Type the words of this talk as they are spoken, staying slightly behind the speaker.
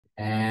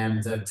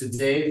And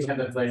today we have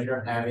the pleasure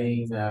of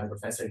having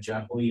Professor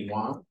Jianhui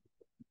Wang.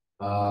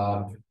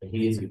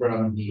 He is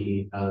from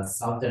the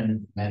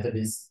Southern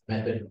Methodist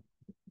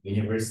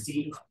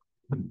University.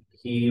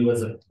 He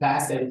was a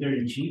past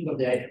editor-in-chief of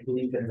the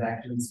IEEE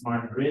Transaction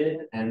Smart Grid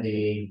and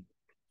a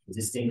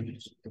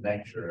distinguished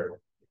lecturer.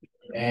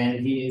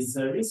 And his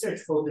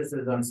research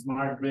focuses on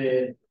smart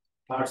grid,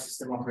 power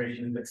system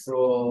operation and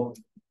control,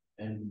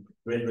 and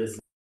grid resilience,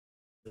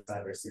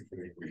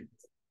 cybersecurity.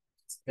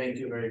 Thank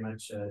you very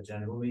much,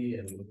 Jianhui,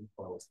 and looking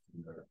forward to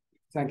your.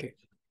 Thank you.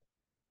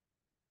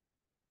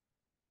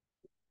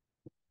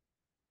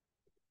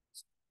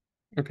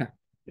 Okay.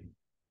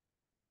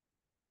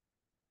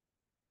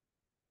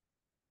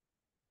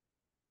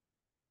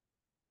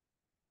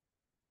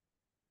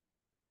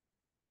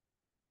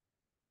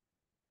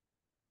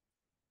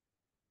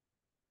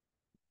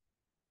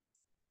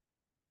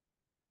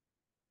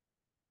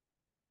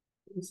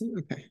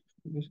 Okay.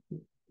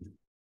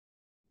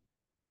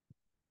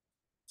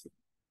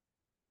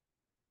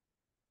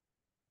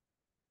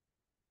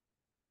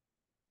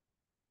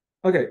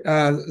 Okay,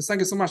 thank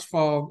you so much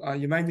for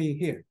inviting me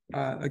here.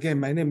 Again,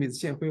 my name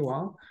is Jianhui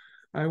Wang.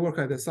 I work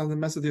at the Southern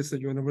Methodist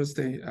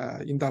University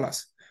in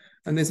Dallas.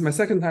 And this is my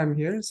second time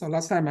here. So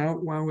last time I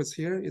was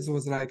here, it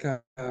was like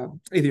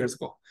 8 years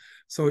ago.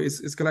 So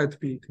it's glad to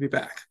be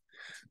back.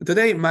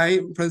 Today, my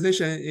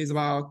presentation is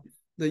about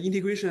the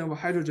integration of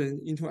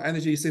hydrogen into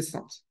energy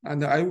systems.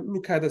 And I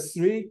look at the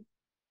three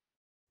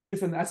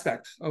different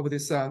aspects of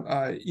this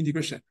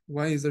integration.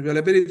 One is the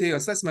reliability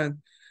assessment.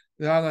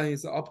 The other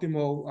is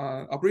optimal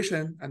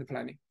operation and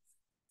planning.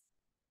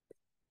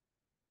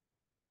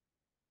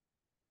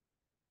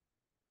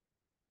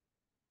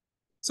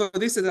 So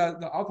this is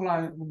the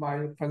outline of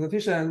my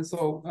presentation.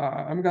 So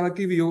I'm going to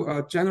give you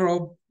a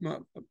general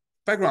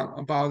background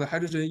about the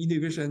hydrogen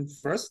integration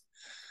first.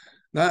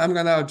 Then I'm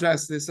going to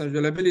address this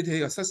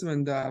reliability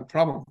assessment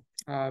problem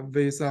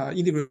with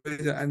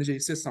integrated energy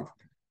system,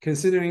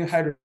 considering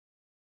hydrogen.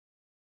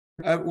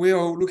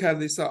 We'll look at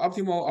this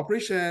optimal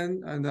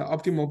operation and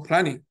optimal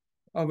planning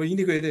of an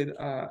integrated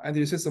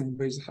energy system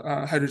with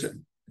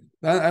hydrogen.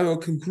 Then I will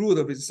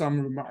conclude with some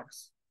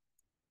remarks.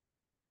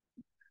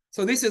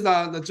 So this is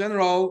the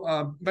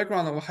general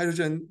background of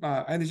hydrogen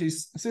energy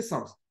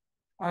systems.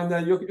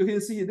 And you can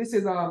see this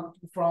is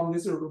from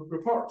this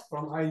report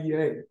from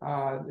IEA.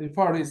 The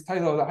report is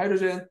titled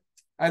Hydrogen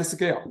at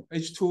Scale,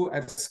 H2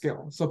 at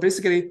Scale. So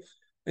basically,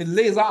 it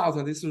lays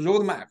out this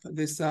roadmap,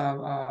 this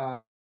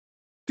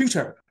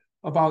future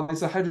about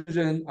this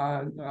hydrogen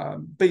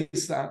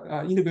based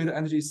integrated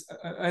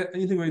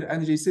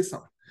energy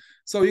system.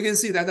 So you can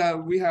see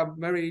that we have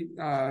very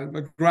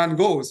grand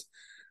goals,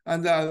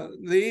 and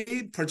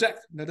they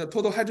project that the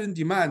total hydrogen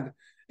demand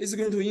is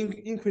going to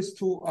increase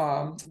to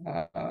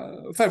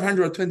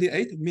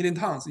 528 million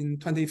tons in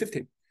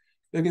 2050.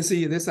 You can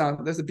see this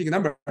that's a big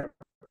number.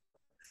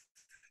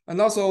 And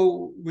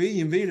also,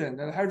 we envision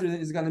that hydrogen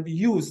is going to be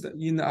used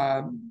in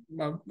a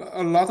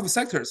lot of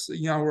sectors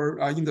in our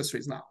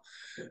industries now.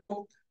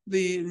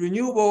 The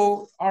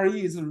renewable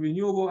RE is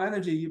renewable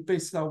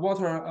energy-based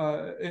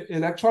water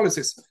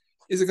electrolysis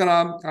is going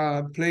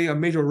to play a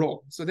major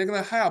role. So they're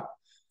going to help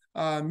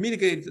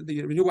mitigate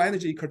the renewable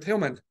energy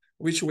curtailment,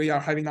 which we are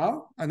having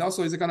now, and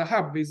also is going to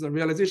help with the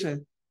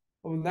realization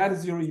of net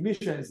zero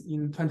emissions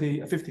in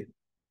 2050.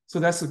 So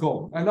that's the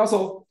goal. And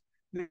also,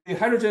 the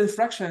hydrogen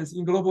fractions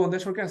in global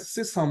natural gas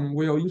system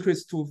will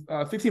increase to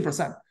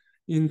 15%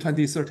 in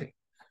 2030.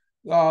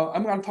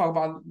 I'm going to talk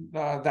about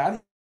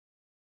that.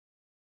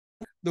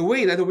 The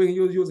way that we can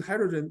use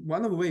hydrogen,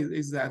 one of the ways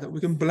is that we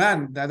can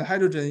blend that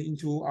hydrogen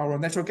into our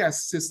natural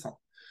gas system.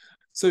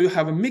 So you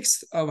have a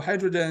mix of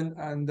hydrogen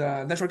and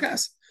natural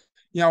gas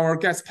in our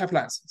gas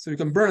pipelines. So you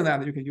can burn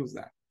that, you can use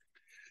that.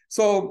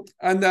 So,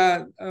 and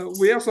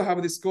we also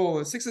have this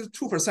goal,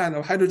 62%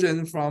 of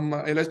hydrogen from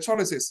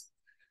electrolysis,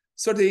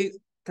 30%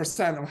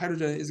 of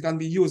hydrogen is going to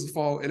be used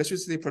for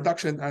electricity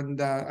production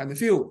and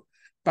fuel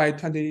by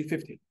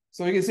 2050.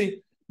 So you can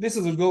see this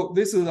is the goal.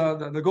 This is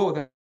the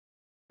goal.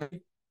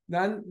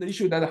 Then the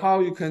issue that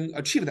how you can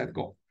achieve that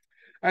goal.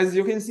 As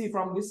you can see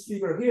from this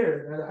figure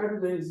here,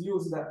 hydrogen is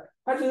used.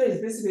 Hydrogen is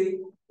basically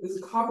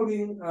is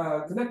coupling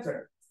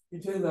connector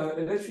between the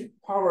electric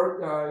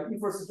power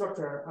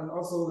infrastructure and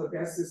also the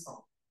gas system.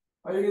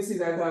 You can see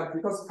that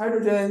because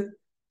hydrogen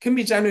can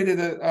be generated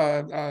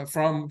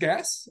from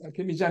gas,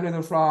 can be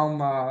generated from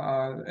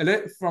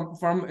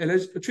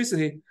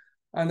electricity,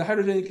 and the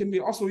hydrogen can be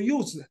also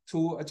used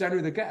to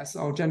generate the gas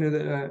or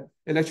generate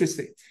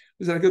electricity.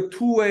 It's like a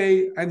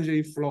two-way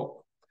energy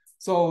flow.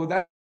 So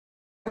that's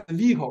the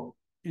vehicle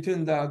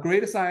between the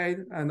grid side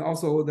and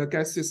also the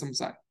gas system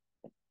side.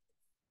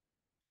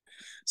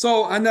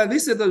 So, and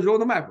this is the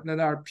roadmap that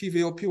our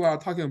people are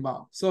talking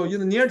about. So in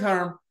the near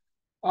term,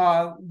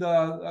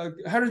 the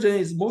hydrogen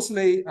is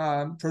mostly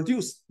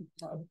produced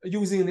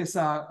using this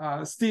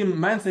steam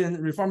methane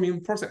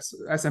reforming process,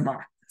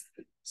 SMR.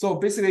 So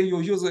basically, you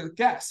use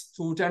gas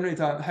to generate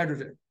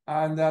hydrogen.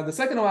 And the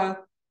second one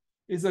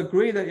is a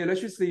grid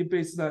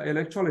electricity-based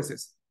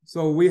electrolysis.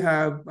 So we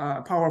have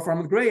power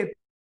from the grid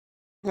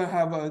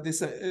have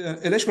this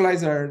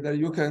electrolyzer that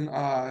you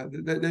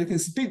can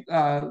split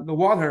the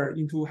water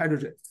into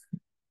hydrogen.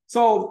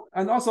 So,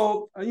 and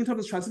also in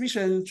terms of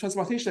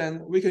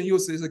transportation, we can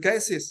use this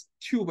gaseous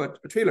tube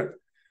trailer.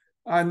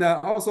 And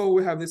also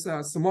we have this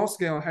small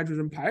scale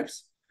hydrogen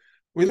pipes.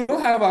 We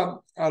don't have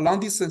a long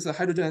distance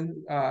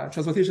hydrogen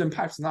transportation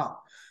pipes now.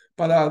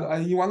 But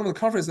in one of the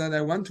conferences that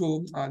I went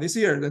to this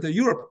year, that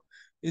Europe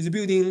is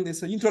building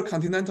this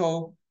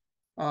intercontinental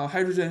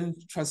hydrogen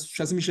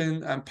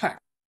transmission pipe.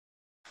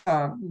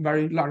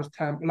 Very large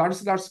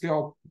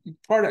scale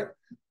project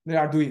they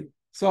are doing.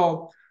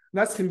 So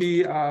that can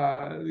be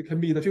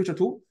the future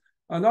too.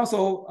 And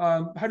also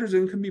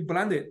hydrogen can be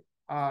blended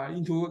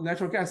into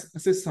natural gas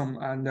system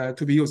and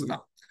to be used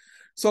now.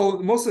 So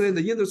mostly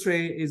the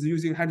industry is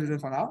using hydrogen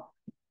for now.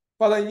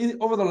 But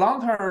over the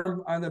long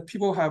term, and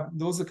people have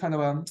those kind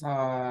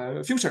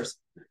of futures.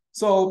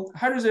 So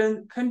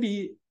hydrogen can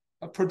be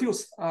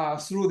produced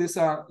through this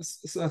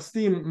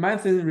steam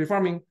methane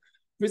reforming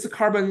with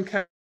carbon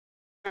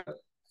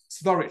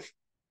storage.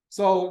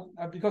 So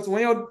because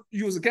when you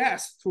use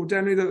gas to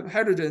generate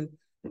hydrogen,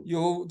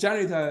 you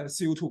generate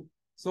CO2.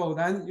 So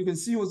then you can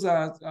use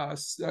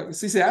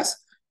CCS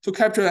to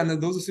capture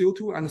those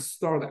CO2 and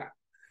store that.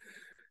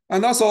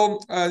 And also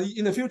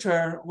in the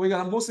future, we're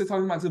gonna mostly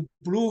talking about the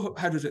blue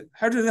hydrogen.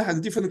 Hydrogen has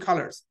different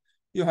colors.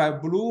 You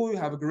have blue, you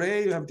have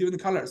gray, you have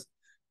different colors.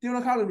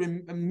 Different colors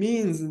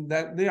means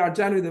that they are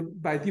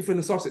generated by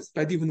different sources,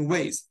 by different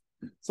ways.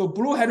 So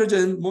blue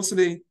hydrogen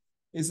mostly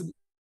is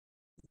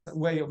a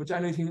way of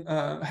generating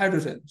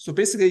hydrogen. So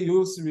basically you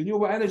use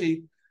renewable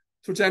energy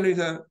to generate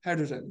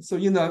hydrogen. So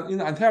in the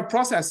entire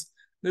process,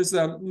 there's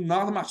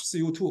not much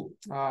CO2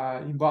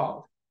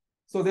 involved.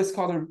 So that's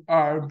called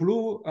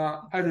blue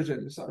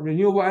hydrogen, so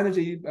renewable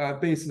energy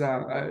based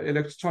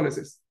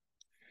electrolysis.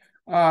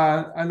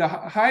 And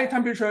high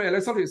temperature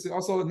electrolysis is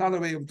also another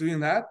way of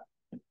doing that.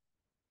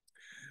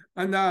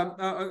 And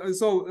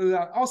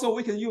also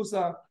we can use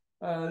a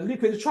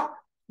liquid truck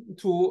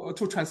to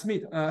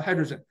transmit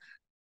hydrogen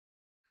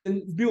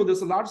and build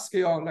this large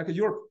scale like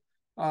Europe,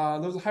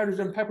 those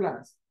hydrogen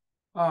pipelines.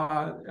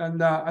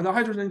 And the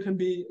hydrogen can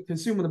be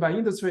consumed by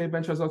industry, by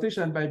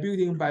transportation, by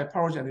building, by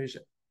power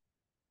generation.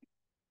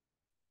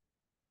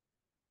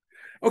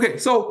 Okay,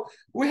 so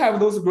we have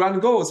those grand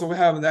goals. So we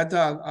have that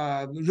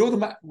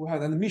roadmap, we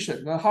have that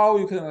mission, how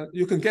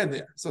you can get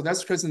there. So that's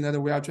the question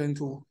that we are trying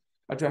to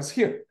address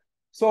here.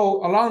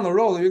 So along the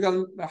road, you're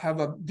gonna have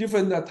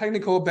different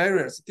technical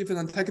barriers,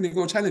 different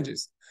technical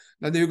challenges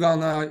that you're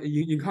gonna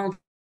encounter.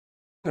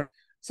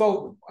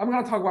 So I'm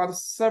gonna talk about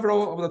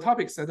several of the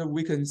topics that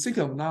we can think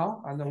of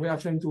now, and we are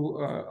trying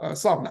to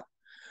solve now.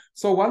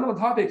 So one of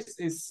the topics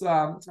is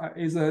a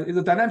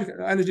dynamic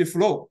energy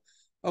flow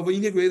of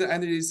integrated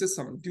energy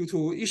system due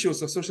to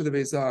issues associated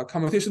with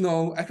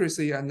computational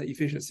accuracy and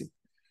efficiency.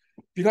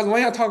 Because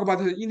when you talk about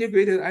the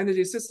integrated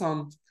energy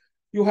system,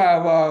 you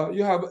have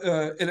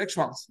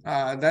electrons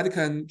that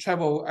can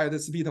travel at the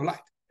speed of light.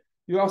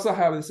 You also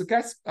have this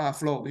gas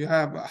flow. You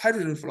have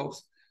hydrogen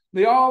flows.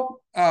 They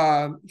all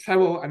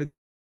travel at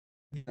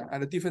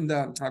a different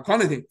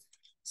quantity.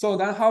 So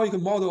then how you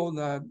can model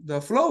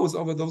the flows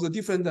of those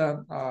different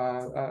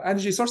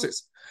energy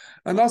sources.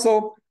 And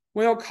also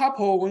when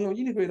you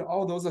integrate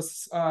all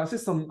those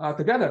systems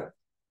together,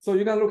 so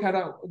you can look at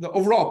the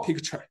overall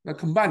picture, the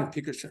combined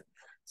picture.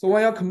 So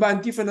when you combine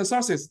different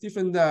sources,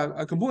 different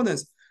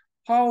components,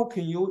 how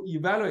can you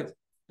evaluate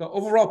the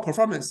overall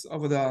performance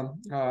of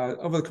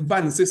the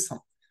combined system?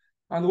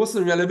 And what's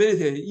the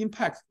reliability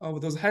impact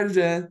of those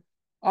hydrogen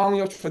on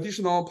your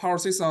traditional power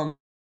system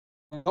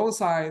on the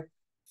side,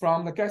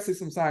 from the gas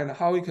system side,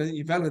 how you can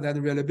evaluate that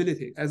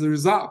reliability as a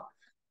result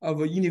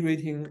of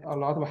integrating a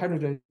lot of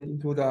hydrogen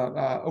into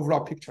the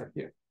overall picture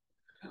here.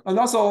 And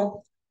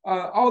also,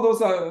 all those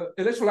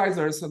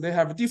electrolyzers, they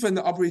have different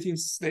operating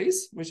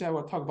states, which I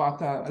will talk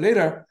about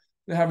later.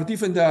 They have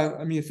different,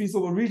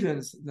 feasible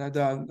regions that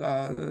the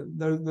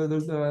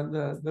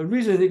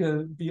region they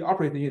can be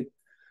operating in.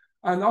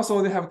 And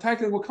also they have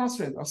technical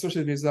constraints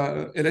associated with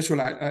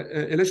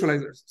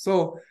electrolyzers.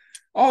 So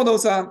all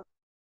those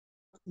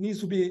needs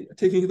to be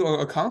taken into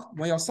account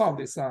when you solve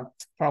this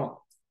problem.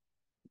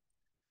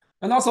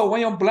 And also, when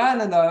you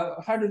blend the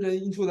hydrogen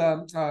into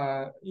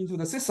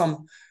the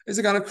system, it's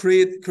gonna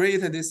create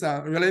this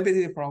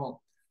reliability problem.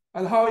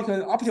 And how you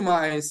can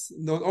optimize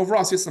the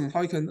overall system,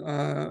 how you can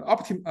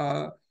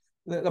the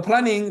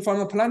planning from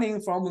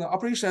the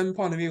operation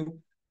point of view,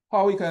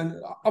 how we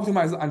can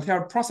optimize the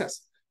entire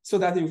process so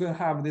that you can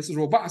have this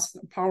robust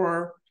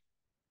power,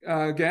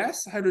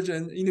 gas,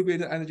 hydrogen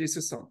integrated energy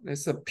system.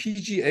 It's a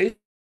PGA.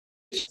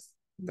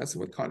 That's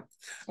what we call it.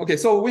 Okay,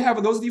 so we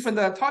have those different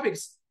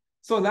topics.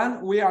 So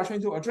then we are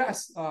trying to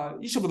address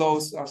each of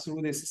those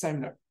through this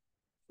seminar.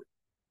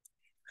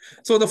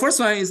 So the first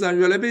one is a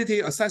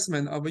reliability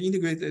assessment of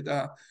integrated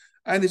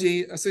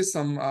energy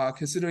system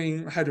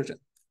considering hydrogen.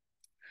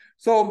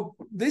 So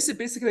this is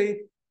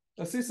basically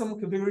a system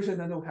configuration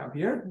that we have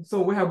here.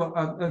 So we have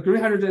a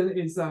green hydrogen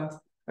is, as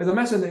I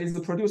mentioned, is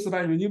produced by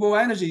renewable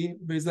energy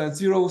with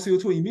zero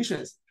CO2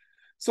 emissions.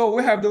 So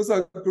we have those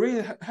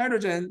green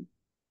hydrogen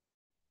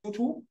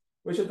CO2,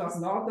 which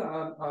does not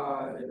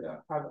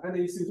have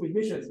any CO2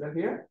 emissions right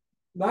here.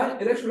 Then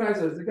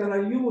electrolyzers, they're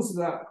gonna use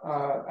the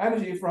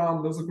energy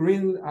from those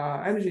green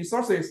energy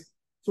sources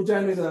to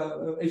generate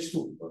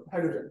H2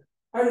 hydrogen.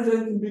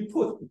 Hydrogen can be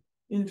put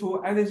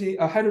into energy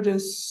hydrogen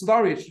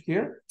storage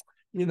here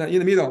in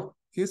the middle.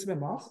 Can you see my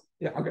mouse?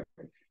 Yeah, okay.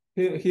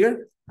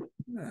 Here,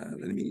 let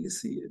me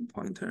see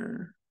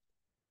pointer.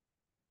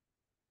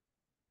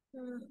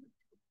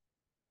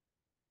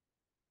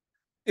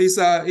 Is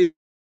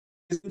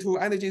into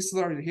energy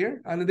storage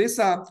here, and this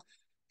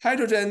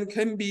hydrogen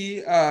can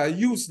be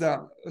used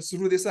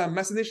through this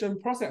methanation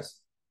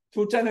process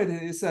to generate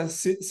this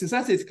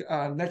synthetic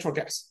natural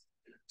gas.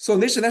 So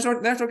this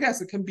natural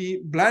gas can be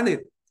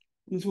blended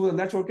into the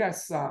natural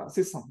gas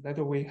system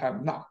that we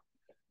have now.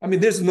 I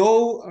mean, there's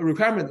no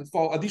requirement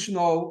for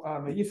additional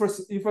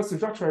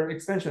infrastructure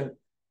expansion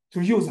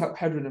to use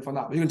hydrogen for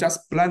now. You can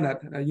just blend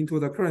that into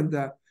the current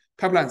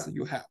pipelines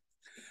you have.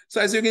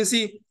 So as you can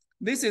see,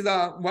 this is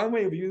one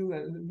way of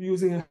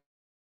using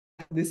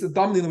this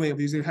dominant way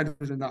of using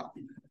hydrogen now.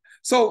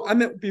 So I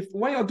mean,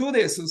 when you do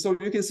this, so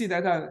you can see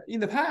that in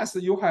the past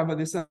you have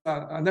this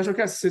natural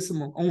gas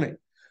system only.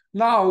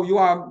 Now you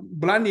are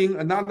blending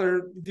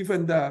another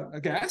different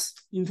gas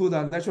into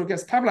the natural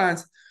gas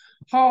pipelines.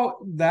 How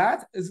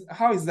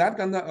is that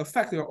gonna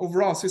affect your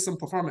overall system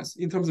performance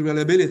in terms of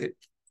reliability?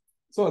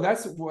 So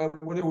that's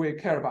what we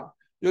care about.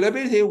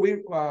 Reliability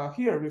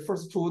here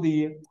refers to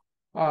the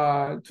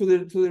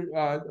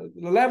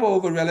level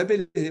of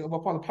reliability of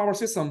the power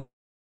system,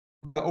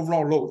 the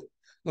overall load.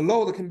 The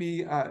load can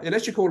be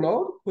electrical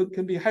load, it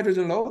can be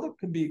hydrogen load, it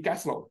can be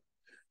gas load.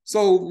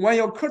 So when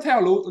you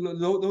curtail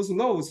those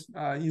loads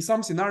in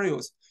some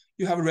scenarios,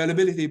 you have a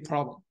reliability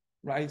problem,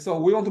 right? So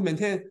we want to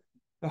maintain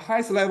the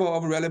highest level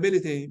of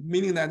reliability,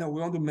 meaning that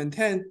we want to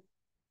maintain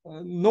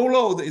no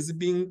load is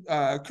being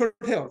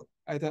curtailed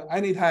at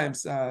any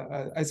times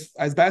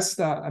as best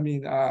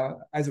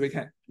as we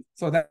can.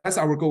 So that's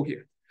our goal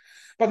here.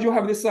 But you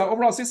have this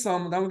overall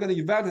system, then we're going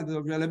to evaluate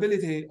the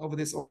reliability of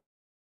this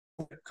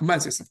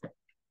command system.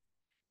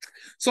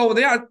 So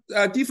there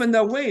are different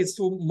ways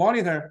to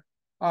monitor,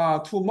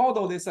 to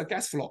model this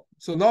gas flow.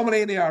 So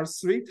normally there are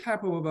three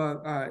types of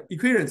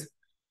equations.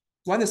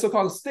 One is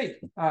so-called state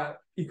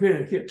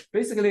equation here.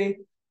 Basically,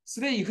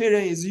 state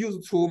equation is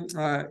used to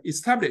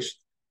establish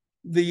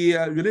the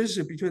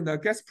relationship between the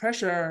gas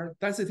pressure,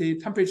 density,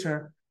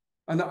 temperature,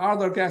 and the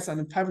other gas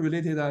and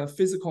pipe-related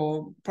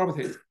physical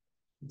properties.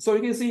 So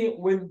you can see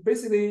when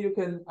basically you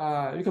can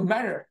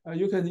measure,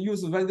 you can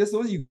use when this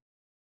you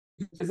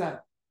present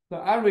the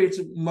average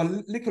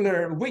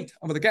molecular weight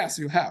of the gas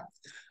you have,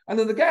 and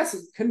then the gas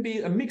can be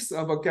a mix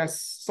of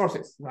gas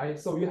sources, right?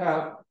 So you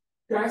have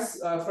gas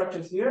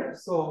fractions here,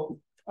 so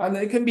and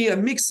it can be a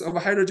mix of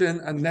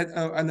hydrogen and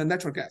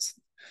natural gas,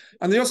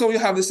 and also you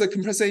have this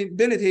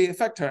compressibility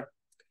factor,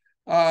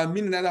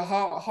 meaning that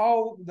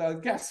how the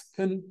gas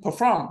can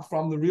perform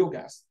from the real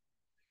gas.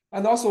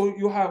 And also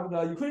you have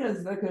the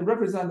equations that can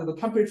represent the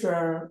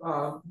temperature,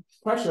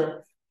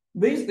 pressure.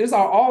 These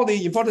are all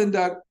the important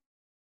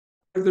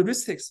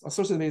characteristics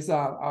associated with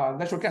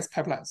natural gas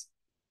pipelines.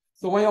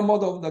 So when you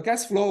model the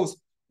gas flows,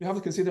 you have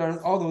to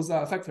consider all those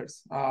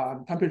factors,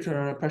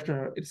 temperature,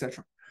 pressure,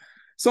 etc.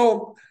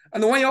 So,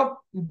 and when you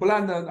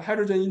blend the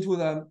hydrogen into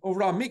the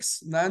overall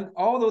mix, then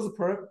all those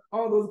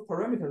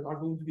parameters are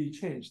going to be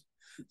changed.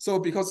 So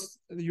because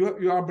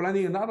you are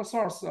blending another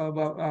source of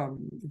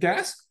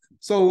gas,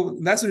 so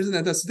that's the reason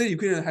that the state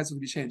equation has to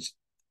be changed.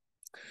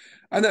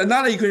 And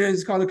another equation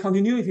is called the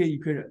continuity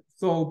equation.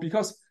 So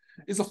because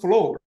it's a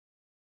flow,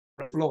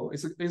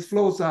 it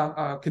flows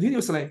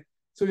continuously.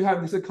 So you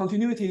have this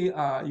continuity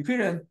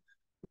equation,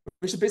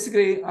 which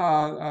basically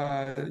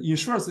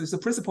ensures it's the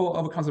principle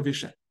of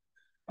conservation.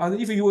 And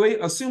if you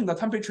assume the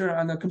temperature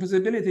and the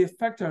compressibility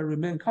factor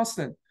remain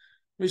constant,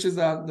 which is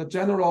the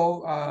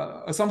general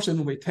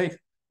assumption we take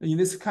in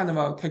this kind of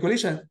a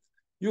calculation,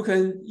 you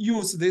can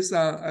use this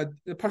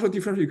partial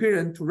differential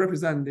equation to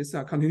represent this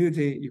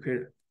continuity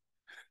equation.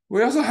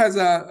 We also have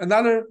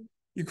another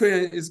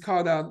equation is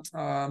called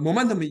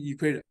momentum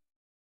equation.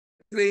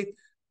 Basically,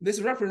 this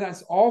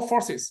represents all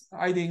forces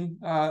acting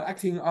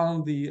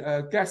on the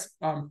gas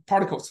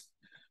particles.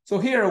 So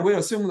here we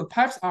assume the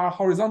pipes are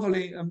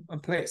horizontally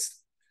placed.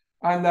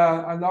 And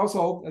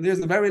also there's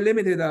a very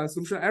limited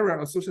solution error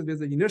associated with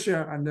the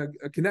inertia and the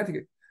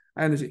kinetic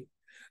energy.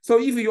 So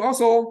if you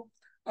also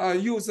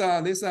use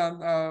this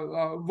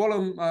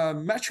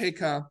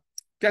volumetric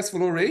gas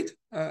flow rate,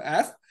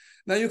 F,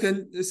 then you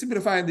can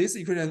simplify this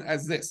equation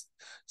as this.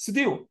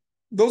 Still,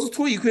 those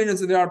two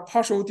equations, they are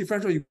partial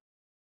differential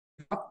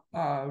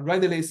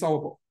readily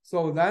solvable.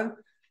 So then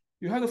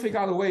you have to figure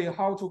out a way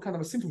how to kind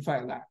of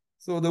simplify that.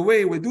 So the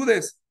way we do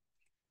this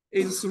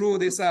is through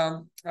this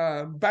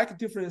back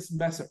difference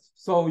method.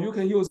 So you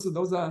can use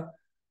those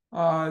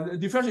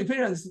differential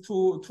equations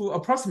to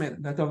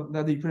approximate that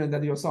equation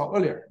that you saw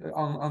earlier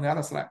on the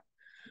other slide.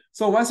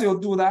 So once you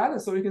do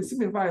that, so you can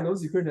simplify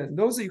those equations.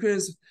 Those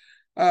equations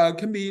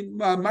can be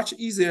much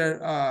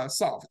easier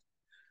solved.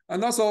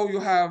 And also you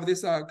have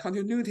this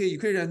continuity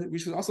equation,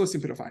 which is also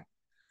simplified.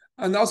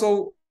 And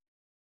also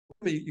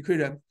the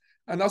equation,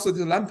 and also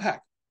the Lampec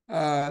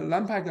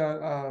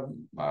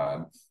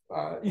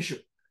issue.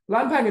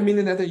 Lampec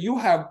meaning that you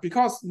have,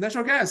 because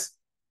natural gas,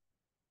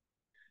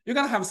 you're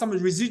gonna have some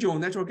residual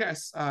natural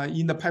gas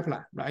in the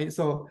pipeline, right?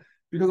 So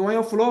because when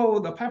you flow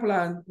the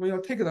pipeline, when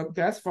you take the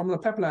gas from the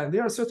pipeline,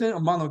 there are a certain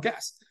amount of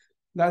gas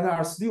that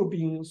are still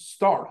being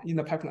stored in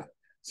the pipeline.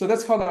 So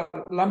that's called a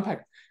Lampec.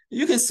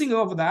 You can think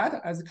of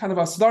that as kind of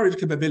a storage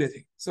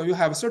capability. So you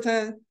have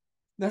certain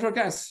natural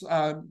gas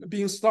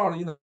being stored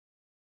in the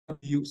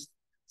use.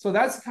 So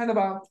that's kind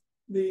of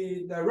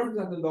the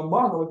represent the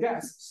amount of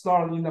gas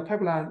stored in the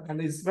pipeline, and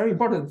it's very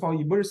important for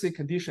emergency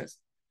conditions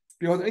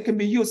because it can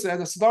be used as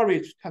a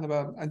storage kind of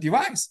a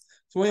device.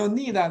 So when you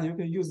need that, you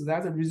can use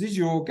that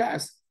residual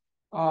gas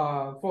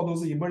for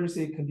those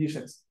emergency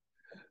conditions.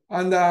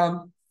 And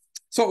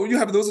so you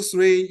have those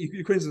three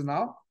equations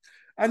now.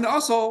 And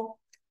also,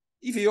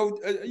 if you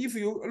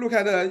look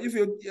at if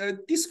you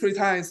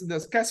discretize the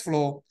gas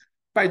flow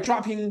by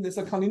dropping this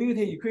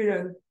continuity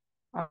equation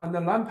and the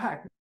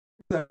Lampec,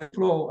 the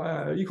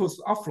flow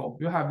equals outflow,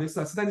 you have this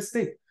steady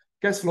state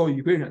gas flow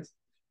equations.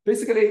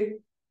 Basically,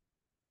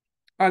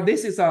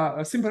 this is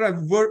a simplified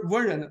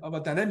version of a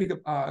dynamic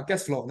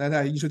gas flow that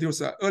I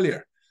introduced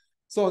earlier.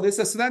 So this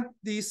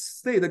steady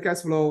state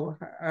gas flow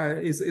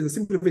is a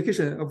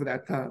simplification of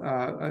that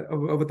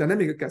of a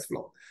dynamic gas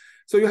flow.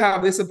 So you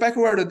have this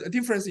backward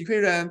difference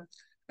equation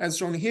as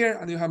shown here,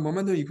 and you have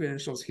momentum equation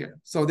shows here.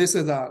 So this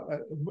is a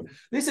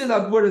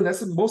version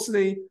that's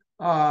mostly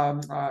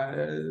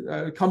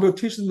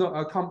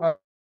computational.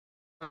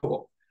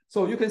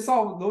 So you can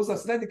solve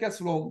those static gas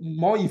flow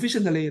more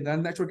efficiently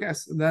than natural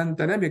gas, than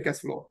dynamic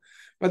gas flow.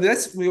 But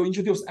this will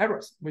introduce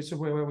errors, which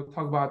we will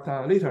talk about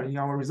later in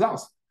our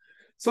results.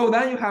 So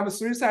then you have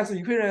three sets of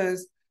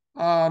equations.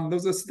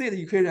 Those are state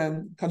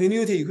equation,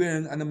 continuity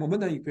equation, and the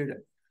momentum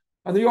equation.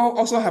 And you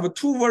also have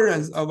two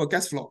versions of a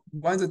gas flow.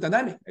 One is a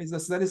dynamic, is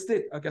a steady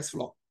state gas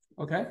flow.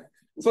 Okay,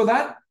 so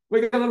that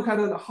we're going to look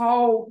at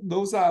how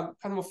those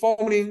kind of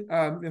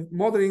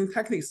modeling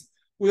techniques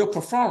will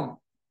perform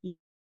in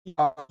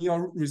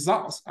your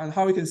results, and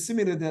how we can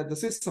simulate the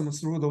system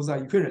through those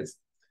equations.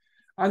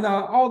 And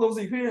all those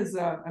equations,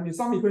 I mean,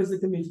 some equations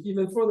can be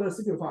even further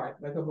simplified,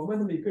 like a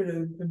momentum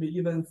equation can be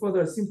even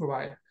further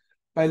simplified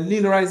by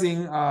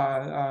linearizing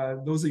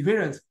those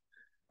equations.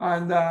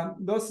 And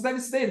those steady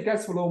state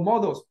gas flow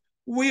models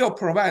will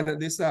provide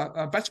this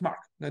benchmark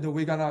that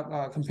we're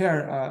gonna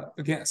compare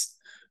against.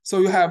 So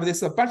you have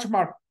this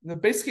benchmark. The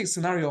basic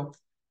scenario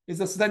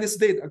is a steady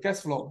state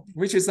gas flow,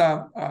 which is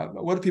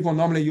what people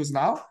normally use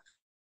now.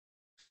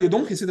 You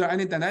don't consider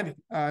any dynamic.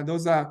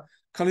 Those are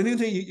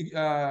continuity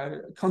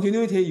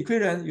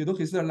equation. You don't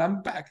consider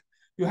Lampec.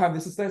 You have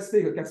this steady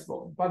state gas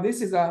flow. But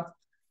this is a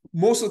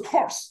most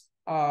coarse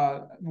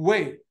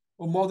way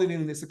of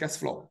modeling this gas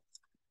flow.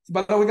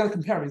 But we're going to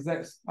compare with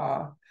this.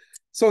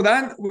 So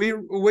then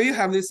we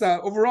have this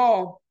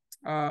overall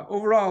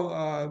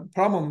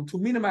problem to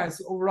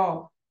minimize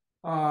overall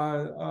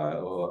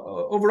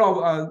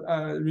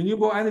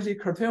renewable energy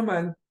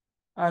curtailment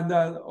and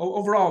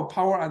overall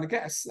power and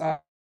gas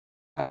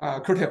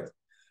curtailed.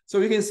 So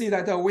you can see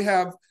that we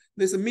have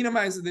this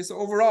minimize this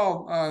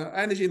overall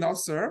energy not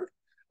served,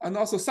 and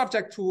also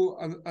subject to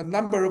a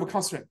number of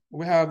constraints.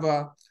 We have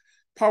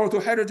power to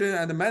hydrogen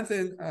and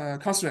methane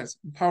constraints.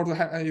 Power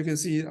to you can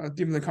see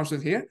different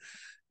constraints here.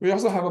 We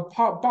also have a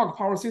bulk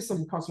power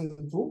system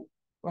constraint too.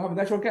 We have a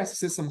natural gas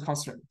system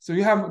constraint. So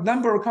you have a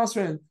number of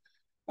constraints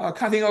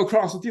cutting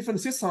across different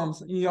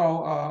systems in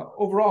your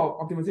overall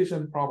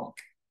optimization problem.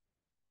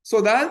 So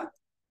then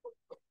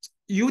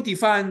you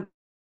define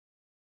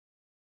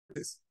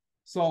this.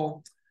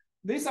 So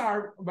these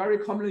are very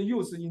commonly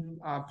used in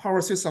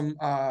power system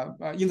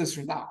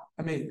industry now.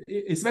 I mean,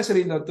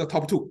 especially in the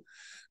top two.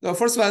 The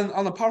first one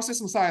on the power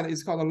system side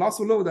is called the loss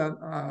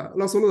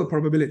load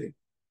probability.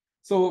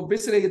 So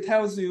basically it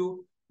tells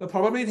you the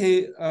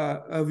probability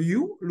of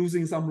you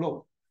losing some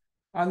load.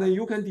 And then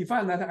you can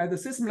define that at the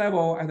system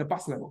level and the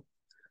bus level.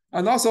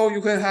 And also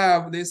you can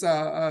have this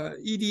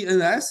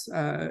EDNS,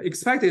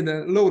 expected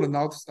load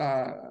not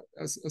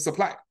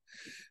supply.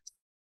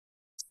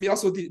 We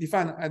also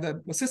define at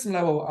the system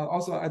level,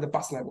 also at the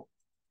bus level.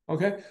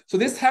 Okay, so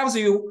this tells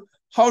you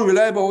how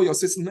reliable your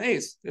system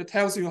is. It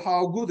tells you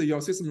how good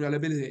your system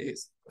reliability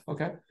is.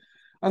 Okay,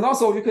 and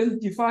also you can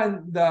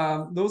define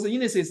those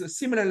indices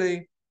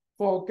similarly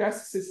for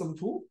gas system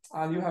too.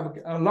 And you have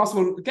a loss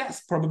of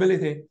gas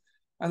probability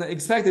and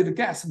expected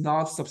gas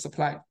not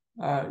supply,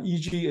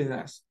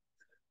 EGNS.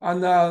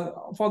 And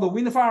for the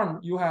wind farm,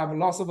 you have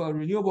loss of a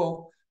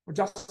renewable. We're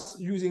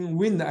just using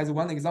wind as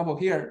one example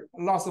here.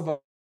 Loss of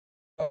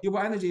renewable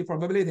energy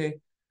probability,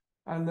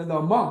 and the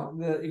amount,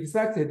 the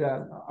expected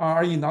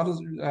RE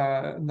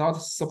not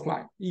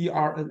supply,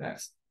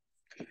 ERNS.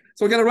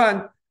 So we're going to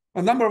run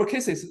a number of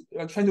cases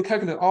trying to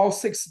calculate all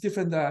 6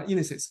 different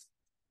indices.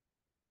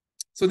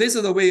 So this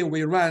is the way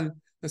we run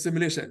the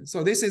simulation.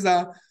 So this is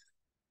a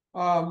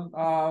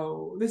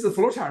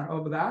flowchart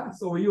of that.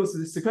 So we use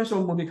the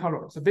sequential Monte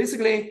Carlo. So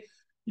basically,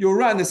 you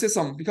run the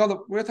system, because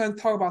we're trying to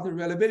talk about the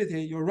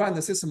reliability, you run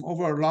the system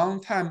over a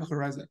long time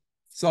horizon.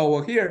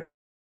 So here,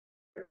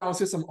 our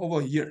system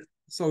over a year.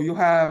 So you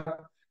have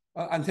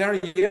an entire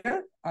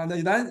year, and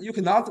then you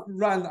cannot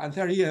run the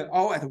entire year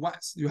all at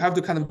once. You have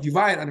to kind of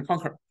divide and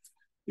conquer.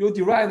 You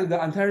divide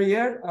the entire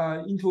year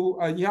into,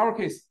 in our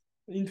case,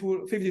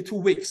 into 52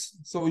 weeks.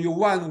 So you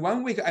run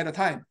 1 week at a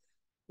time.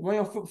 When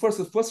your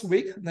first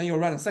week, then you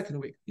run the second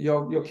week.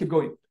 You'll keep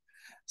going.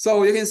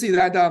 So you can see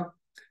that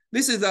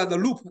this is the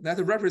loop that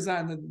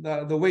represents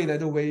the way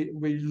that we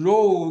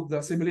roll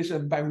the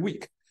simulation by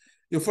week.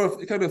 You first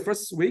the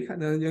first week,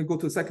 and then you go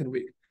to the second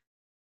week.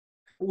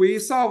 We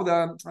solve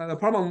the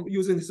problem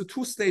using this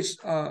two-stage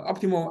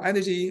optimal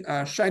energy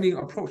shedding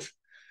approach.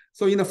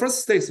 So in the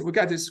first stage, we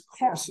get this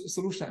coarse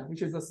solution,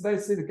 which is a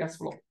steady-state gas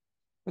flow.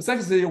 The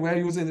second stage, we're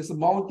using this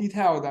more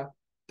detailed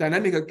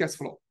dynamic gas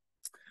flow.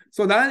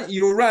 So then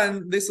you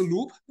run this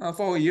loop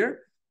for a year,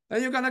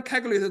 then you're gonna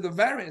calculate the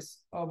variance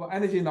of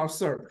energy not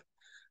served.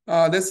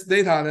 This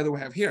data that we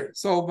have here.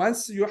 So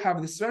once you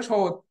have the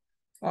threshold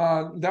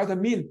delta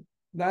mean,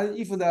 then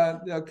if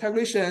the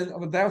calculation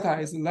of delta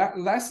is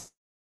less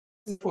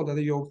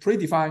that you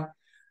predefine,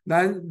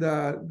 then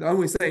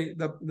we say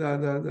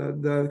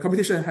the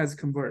computation has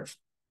converged.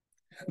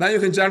 Then you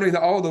can generate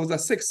all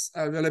those 6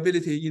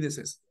 reliability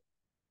indices.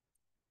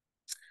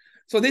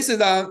 So this is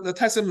the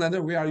test system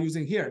that we are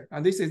using here,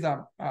 and this is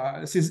a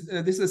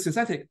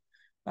synthetic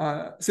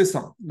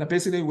system. That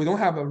basically we don't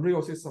have a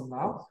real system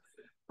now,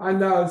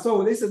 and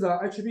so this is the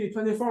HB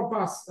 24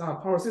 bus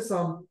power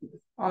system,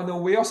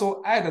 and we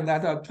also add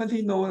that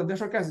 20 node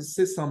natural gas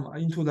system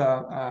into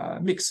the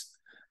mix.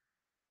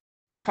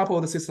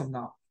 Couple the system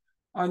now,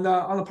 and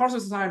on the power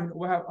system side,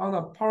 we have on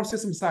the power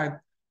system side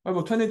we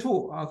have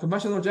 22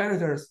 conventional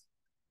generators,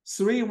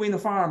 3 wind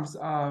farms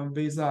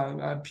with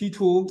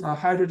P2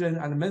 hydrogen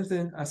and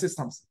methane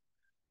systems,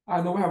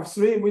 and we have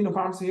 3 wind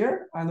farms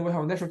here, and we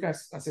have a natural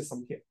gas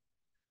system here.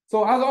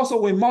 So as also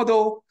we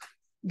model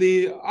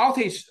the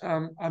outage,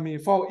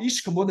 for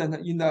each component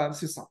in the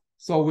system.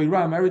 So we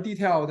run very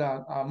detailed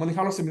Monte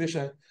Carlo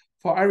simulation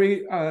for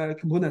every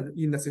component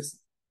in the system.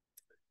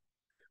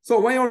 So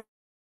when you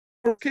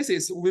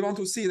cases, we want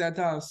to see that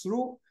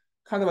through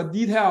kind of a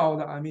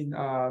detailed,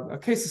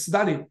 case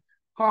study,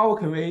 how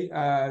can we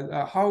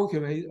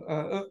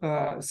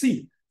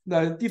see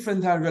the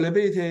different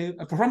reliability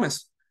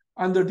performance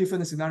under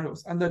different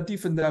scenarios, under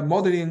different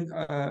modeling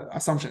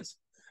assumptions.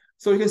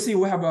 So you can see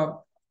we have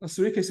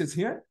 3 cases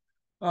here.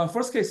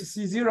 First case,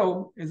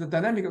 C0 is a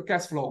dynamic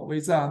gas flow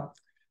with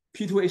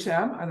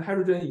P2HM and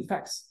hydrogen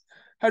effects.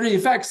 Hydrogen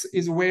effects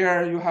is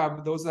where you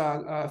have those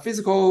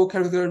physical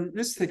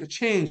characteristic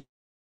change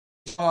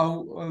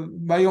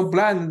when you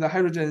blend the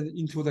hydrogen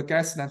into the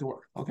gas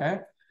network, okay?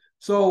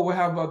 So we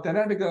have a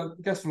dynamic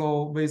gas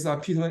flow with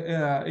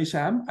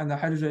P2HM and the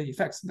hydrogen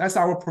effects. That's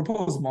our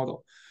proposed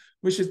model,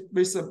 which is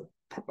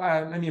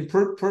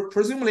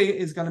presumably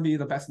is going to be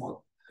the best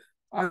model.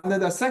 And then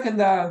the second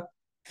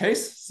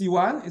case,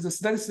 C1, is a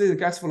steady-state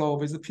gas flow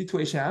with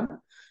P2HM,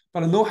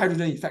 but no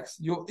hydrogen effects.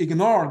 You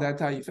ignore that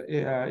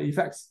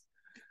effects.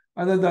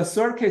 And then the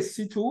third case,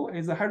 C2,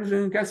 is a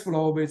hydrogen gas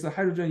flow with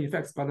hydrogen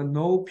effects, but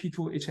no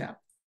P2HM.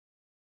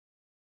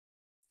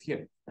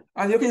 Here.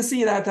 And you can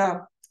see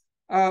that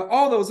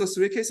all those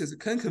 3 cases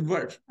can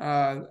converge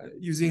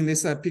using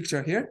this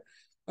picture here.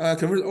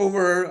 Converge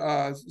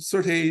over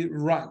 30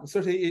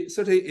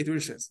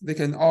 iterations. They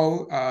can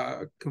all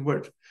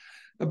converge.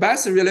 The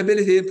best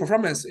reliability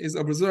performance is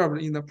observed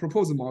in the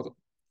proposed model.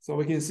 So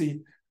we can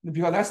see,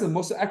 because that's the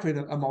most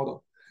accurate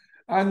model.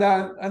 And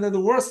then the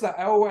worst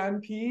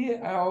LOMP,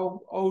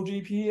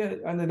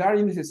 LOGP, and their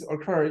indices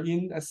occur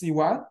in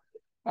C1.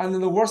 And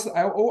then the worst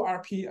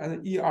LORP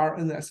and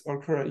ERNS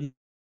occur in.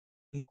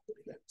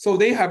 So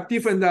they have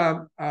different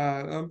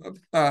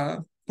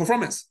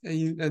performance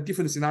in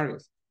different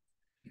scenarios.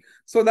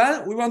 So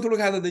then we want to look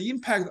at the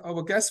impact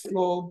of gas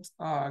flow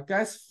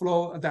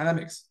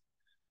dynamics.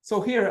 So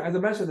here, as I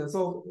mentioned,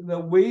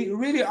 we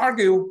really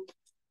argue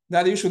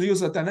that you should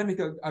use a dynamic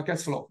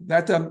gas flow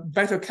that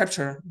better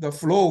capture the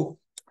flow,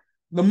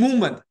 the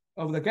movement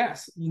of the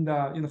gas in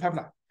the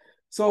pipeline.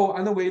 So,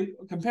 and we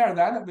compare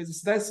that with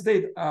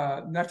steady-state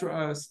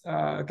natural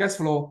gas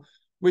flow,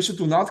 which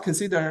do not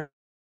consider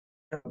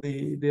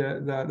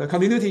the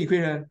continuity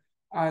equation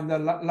and the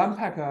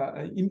Lampec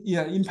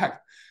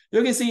impact.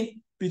 You can see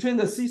between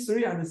the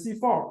C3 and the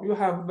C4, you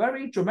have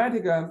very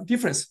dramatic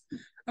difference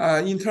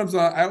in terms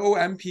of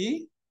LOMP,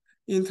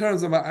 in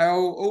terms of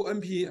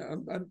LOMP,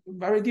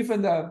 very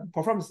different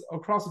performance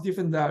across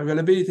different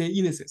reliability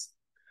indices.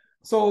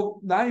 So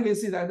now you can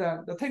see that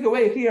the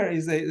takeaway here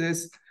is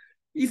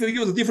if you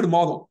use a different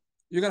model,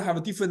 you're going to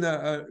have different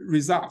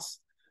results.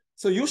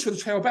 So you should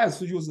try your best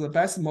to use the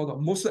best model,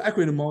 most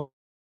accurate model,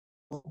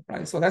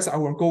 right? So that's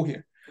our goal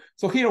here.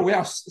 So here we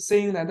are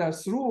saying that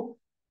through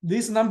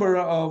this number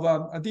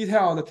of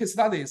detailed case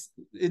studies,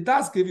 it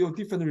does give you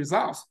different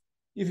results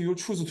if you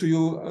choose to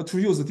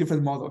use a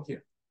different model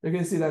here. You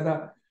can see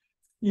that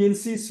in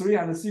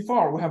C3 and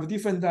C4, we have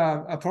different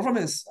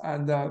performance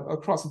and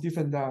across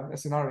different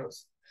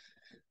scenarios.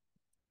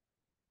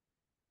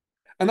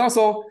 And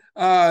also,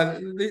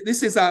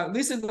 this is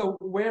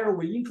where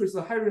we increase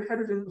the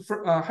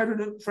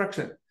hydrogen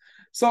fraction.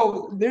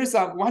 So there's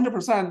a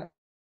 100%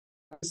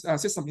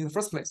 system in the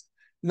first place.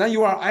 Then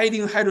you are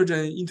adding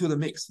hydrogen into the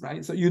mix,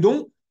 right? So you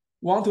don't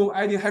want to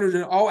add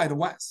hydrogen all at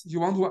once. You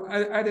want to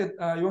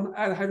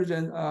add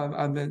hydrogen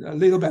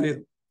little by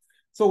little.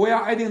 So we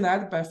are adding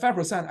that by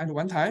 5% at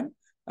one time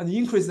and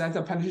increase that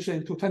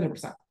penetration to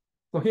 20%.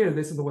 So here,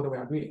 this is what we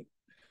are doing.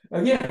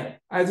 Again,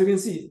 as you can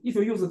see, if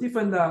you use a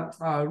different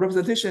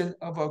representation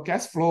of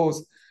gas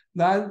flows,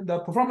 then the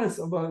performance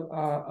of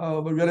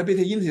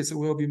reliability index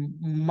will be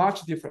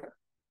much different.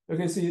 You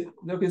can see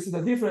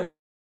the difference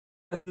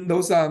in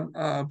those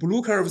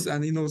blue curves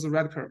and in those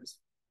red curves.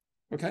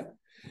 Okay,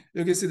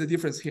 you can see the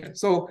difference here.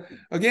 So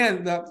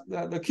again,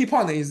 the key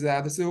point is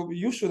that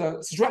you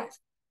should strive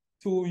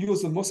to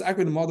use the most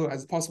accurate model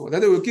as possible.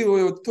 That will give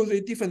you a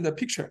totally different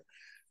picture.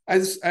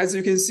 As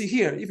you can see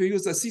here, if you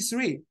use the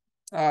C3,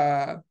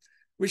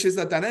 which is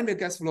the dynamic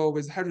gas flow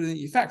with hydrogen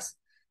effects,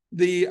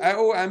 the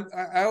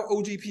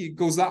LOGP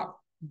goes up.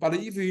 But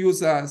if you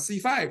use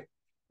C5,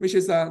 which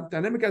is a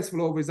dynamic gas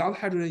flow without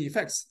hydrogen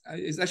effects,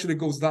 it actually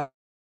goes down.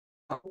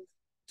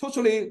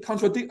 Totally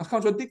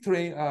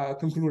contradictory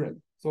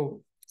conclusion.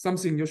 So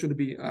something you should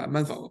be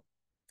mindful of.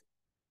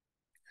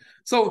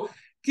 So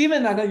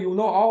given that you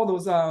know all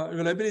those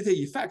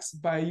reliability effects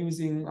by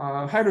using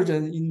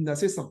hydrogen in the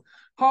system,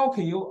 how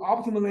can you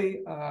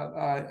optimally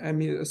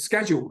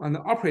schedule and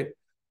operate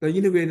the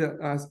integrated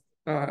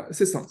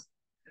systems?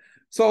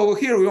 So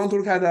here we want to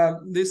look at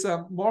this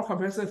more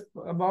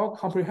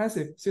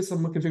comprehensive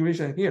system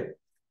configuration here.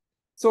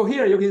 So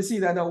here you can see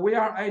that we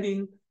are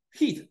adding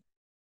heat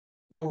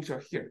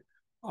here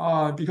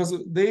because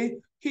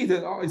heat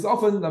is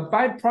often the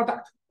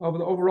byproduct of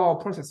the overall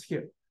process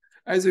here.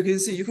 As you can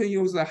see, you can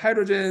use the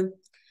hydrogen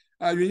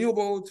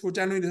renewable to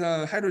generate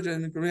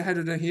hydrogen, green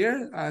hydrogen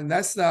here, and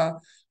that's the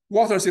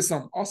water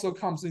system also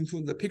comes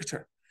into the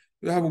picture.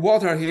 You have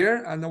water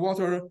here and the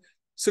water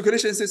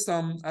circulation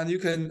system, and you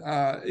can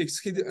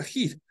excite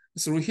heat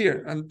through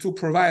here and to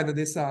provide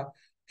this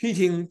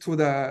heating to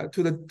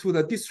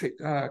the district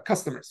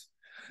customers.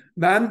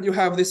 Then you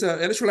have this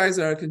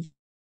electrolyzer,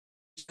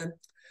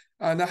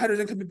 and the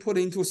hydrogen can be put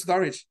into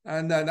storage,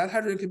 and that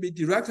hydrogen can be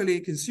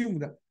directly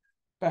consumed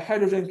by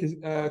hydrogen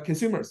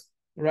consumers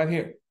right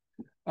here.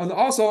 And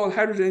also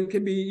hydrogen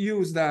can be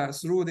used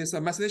through this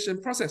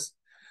methanation process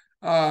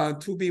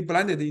to be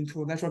blended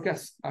into natural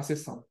gas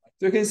system.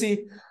 So you can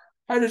see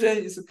hydrogen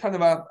is kind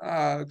of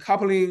a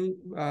coupling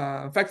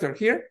factor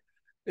here.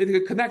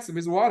 It connects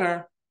with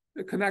water,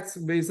 it connects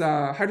with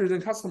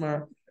hydrogen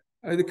customer,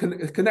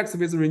 it connects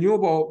with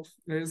renewable,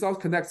 it also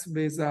connects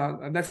with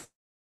natural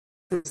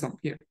system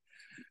here.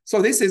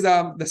 So this is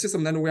the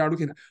system that we are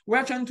looking at. We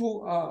are trying to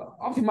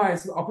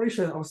optimize the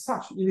operation of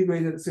such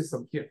integrated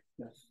system here.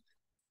 Yes.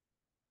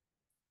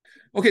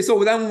 Okay,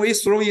 so then we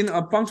throw in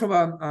a bunch of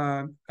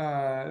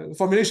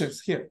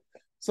formulations here.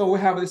 So we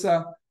have this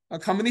a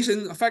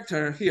combination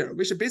factor here,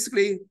 which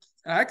basically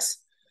X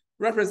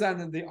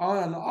represents the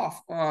on and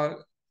off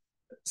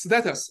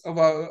status of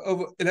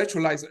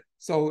electrolyzer.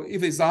 So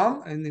if it's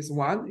on and it's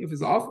 1, if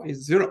it's off,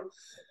 it's 0.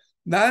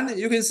 Then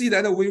you can see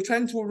that we're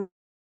trying to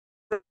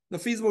the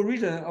feasible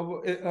region of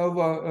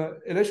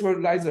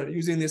electrolyzer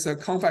using this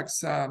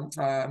convex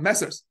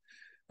methods.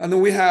 And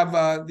then we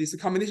have this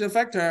combination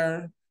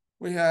factor.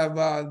 We have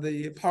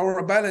the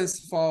power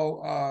balance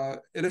for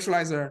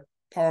electrolyzer,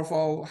 power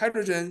for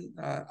hydrogen,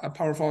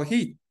 power for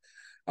heat.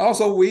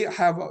 Also, we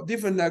have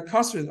different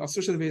constraints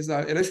associated with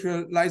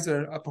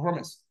electrolyzer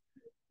performance.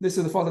 This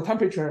is for the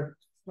temperature,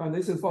 and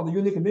this is for the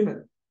unit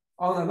commitment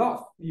on and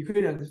off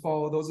equation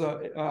for those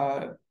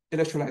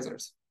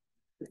electrolyzers.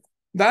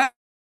 That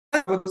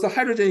the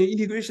hydrogen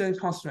integration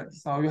constraint.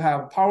 So you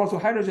have power to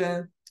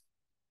hydrogen,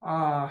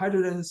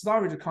 hydrogen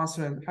storage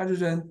constraint,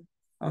 hydrogen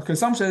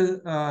consumption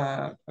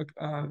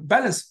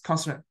balance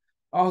constraint.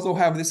 Also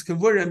have this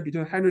conversion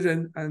between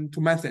hydrogen and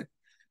to methane,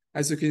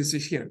 as you can see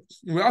here.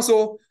 We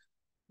also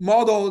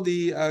model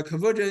the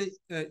conversion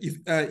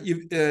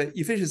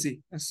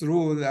efficiency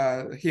through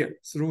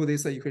through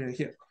this equation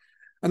here.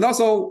 And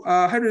also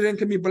hydrogen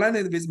can be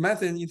blended with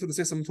methane into the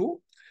system too.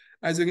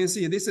 As you can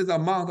see, this is the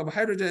amount of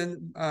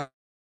hydrogen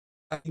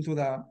into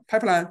the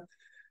pipeline.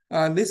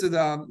 This is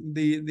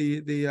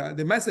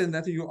the methane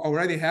that you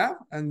already have,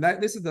 and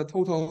this is the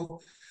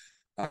total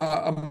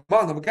amount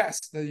of gas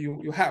that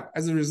you have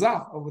as a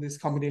result of this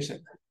combination.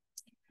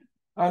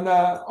 And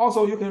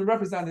also you can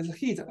represent this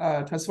heat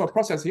transfer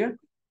process here,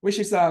 which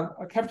is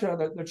capture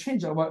the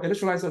change of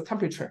electrolyzer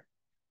temperature.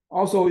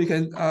 Also, you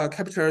can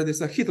capture this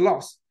heat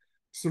loss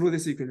through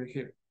this equation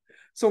here.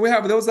 So we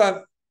have those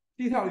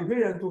detailed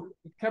equation to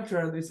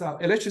capture this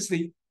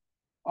electricity,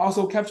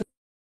 also capture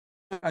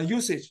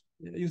usage,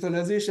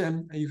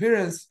 utilization,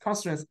 coherence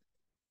constraints.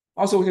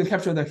 Also, we can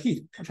capture the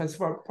heat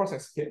transfer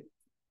process here.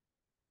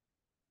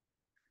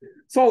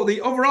 So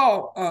the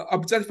overall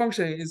objective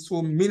function is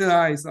to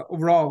minimize the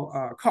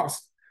overall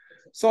cost.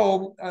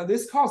 So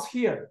this cost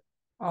here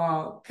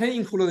can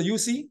include the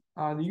UC,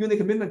 the unit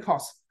commitment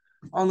cost.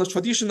 On the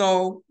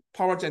traditional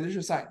power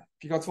generation side,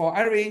 because for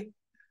every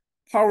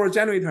power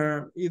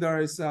generator, either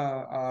it's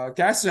a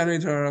gas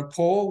generator,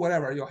 coal,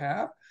 whatever you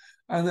have,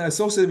 and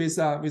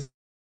associated with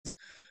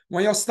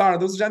when you start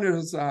those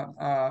generators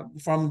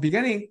from the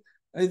beginning,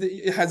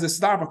 it has a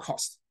startup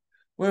cost.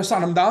 When you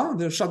shut them down,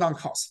 there's shutdown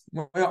cost.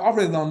 When you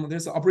operate them,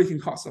 there's operating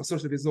cost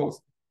associated with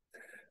those.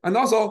 And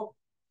also,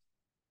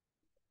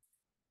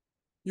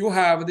 you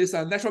have this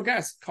natural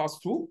gas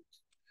cost too.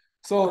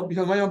 So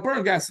because when you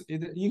burn gas,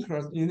 it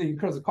incurs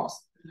the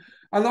cost.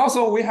 And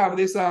also we have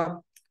this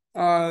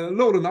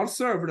load not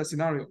served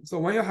scenario. So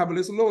when you have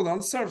this load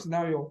not served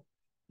scenario,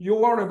 you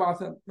worry about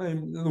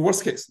the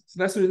worst case. So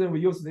that's the reason we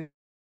use this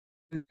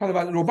kind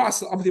of a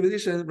robust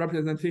optimization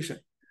representation.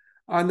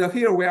 And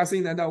here we are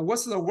saying that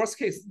what's the worst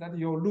case that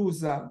you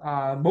lose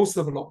most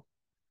of the load.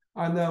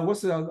 And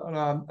what's the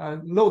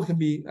load can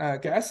be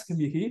gas, can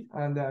be heat,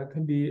 and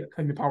can be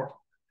power.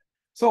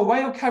 So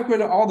when you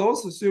calculate all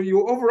those, so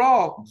your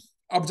overall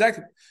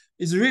objective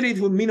is really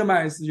to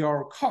minimize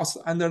your costs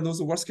under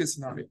those worst case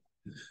scenario.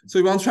 So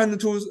you want trying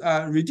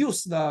to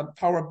reduce the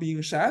power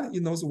being shed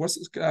in those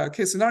worst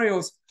case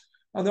scenarios,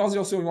 and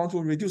also you want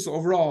to reduce the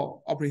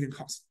overall operating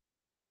cost.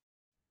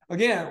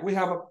 Again, we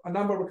have a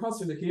number of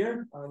constraints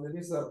here. There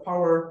is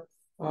power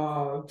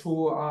to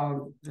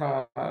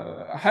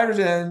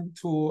hydrogen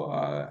to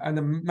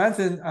and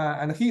methane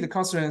and heat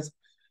constraints.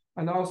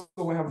 And also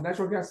we have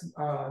natural gas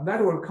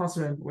network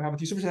constraint. We have a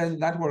distribution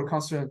network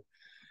constraint,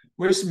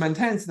 which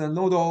maintains the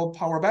nodal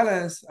power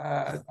balance.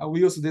 We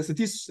use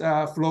this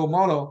flow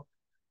model,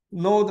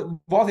 node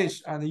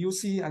voltage and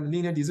UC and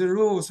linear design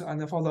rules.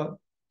 And for the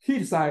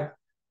heat side,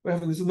 we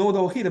have this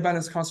nodal heat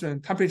balance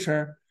constraint,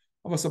 temperature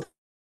of supply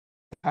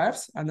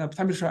pipes, and the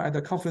temperature at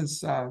the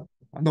confluence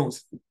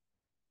nodes.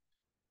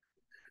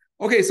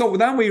 Okay, so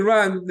then we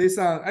run this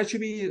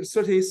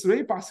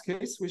HB33 box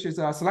case, which is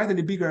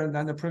slightly bigger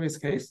than the previous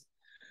case.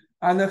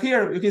 And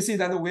here you can see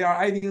that we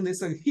are adding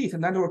this heat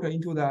network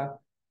into the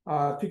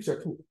picture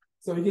too.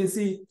 So you can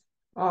see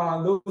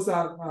those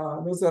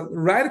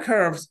red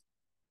curves,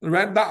 the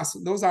red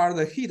dots, those are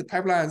the heat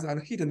pipelines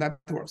and heat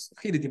networks,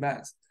 heat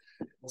demands.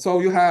 So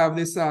you have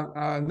this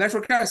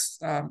natural gas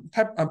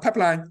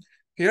pipeline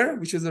here,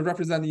 which is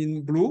represented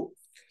in blue.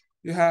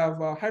 You have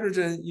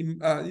hydrogen, you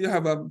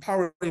have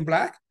power in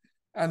black,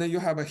 and then you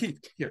have a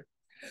heat here,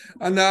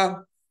 and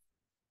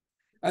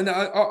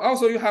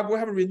also we have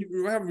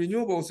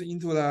renewables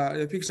into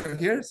the picture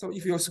here. So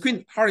if you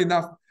squint hard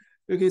enough,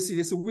 you can see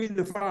this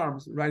wind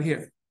farms right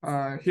here,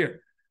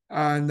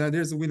 and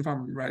there's a wind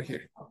farm right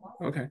here.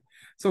 Okay,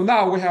 so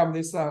now we have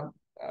this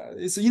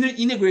it's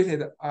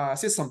integrated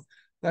system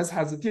that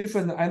has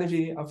different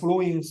energy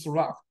flowing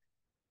throughout.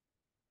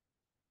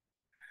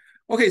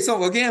 Okay,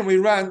 so again, we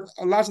run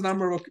a large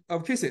number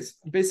of cases,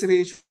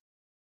 basically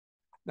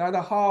that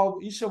how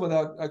each of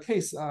the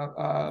case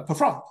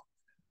perform,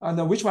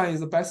 and which one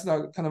is the best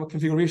kind of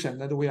configuration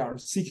that we are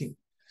seeking.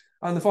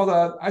 And for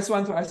the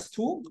S1 to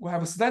S2, we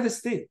have a steady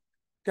state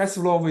gas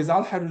flow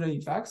without hydrogen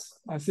effects,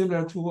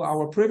 similar to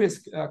our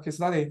previous case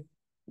study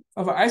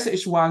of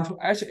SH1 to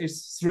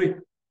SH3,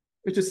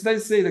 which is steady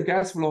state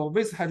gas flow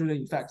with hydrogen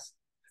effects.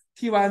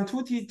 T1 to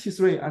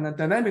T3 and a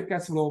dynamic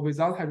gas flow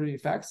without hydrogen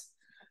effects.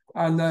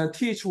 And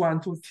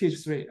TH1 to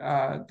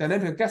TH3,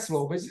 dynamic gas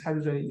flow with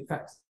hydrogen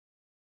effects.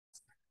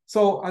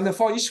 So, and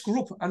for each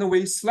group, and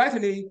we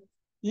slightly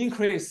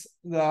increase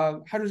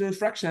the hydrogen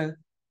fraction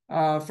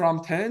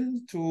from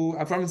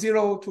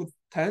 0 to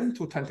 10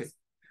 to 20.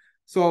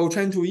 So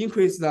trying to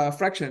increase the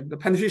fraction, the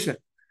penetration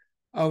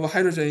of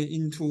hydrogen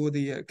into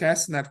the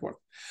gas network.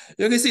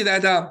 You can see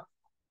that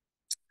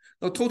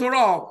the total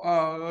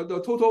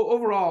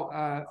overall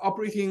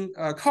operating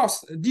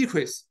cost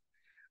decrease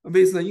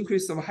with the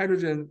increase of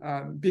hydrogen,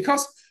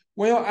 because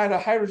when you add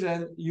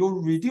hydrogen,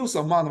 you reduce the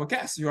amount of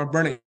gas you are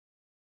burning,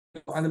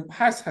 and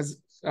gas has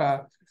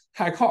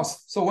high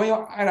cost. So when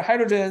you add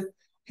hydrogen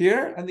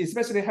here, and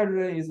especially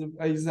hydrogen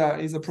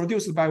is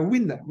produced by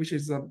wind, which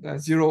is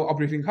zero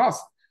operating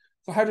cost.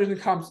 So hydrogen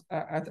comes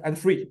at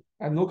free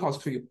and no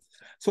cost to you.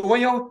 So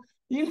when you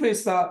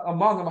increase the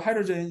amount of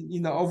hydrogen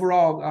in the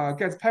overall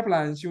gas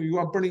pipelines, you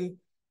are burning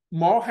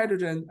more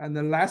hydrogen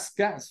and less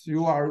gas.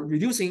 You are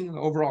reducing the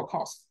overall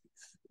cost,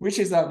 which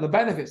is the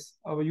benefits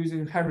of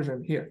using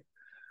hydrogen here.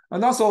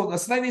 And also the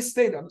steady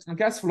state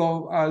gas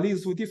flow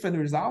leads to different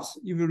results.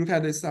 If you look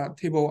at this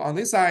table on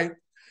this side,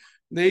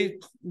 they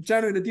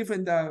generate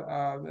different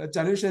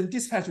generation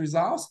dispatch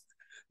results.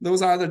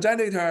 Those are the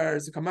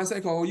generators, command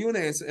cycle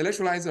units,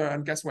 electrolyzer,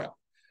 and gas well.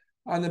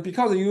 And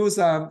because you use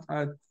kind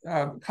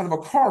of a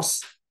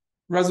coarse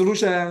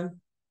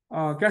resolution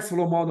gas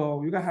flow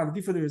model, you can have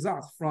different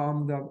results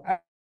from the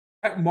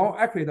more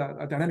accurate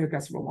dynamic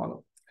gas flow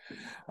model.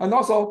 And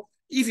also,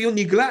 if you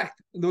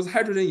neglect those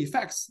hydrogen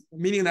effects,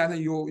 meaning that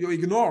you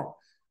ignore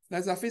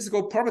that's a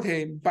physical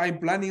property by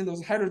blending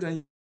those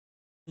hydrogen,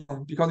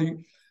 because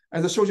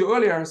as I showed you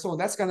earlier, so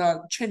that's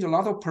gonna change a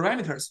lot of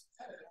parameters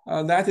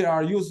that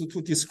are used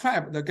to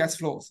describe the gas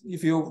flows.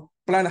 If you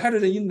blend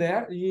hydrogen in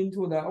there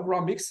into the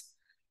overall mix,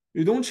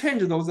 you don't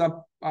change those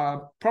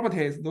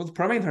properties, those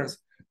parameters,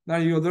 now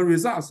the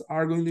results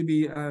are going to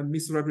be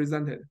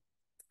misrepresented.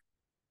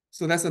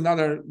 So that's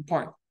another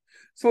point.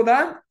 So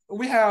then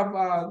we have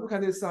look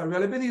at this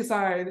reliability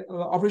side,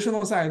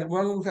 operational side.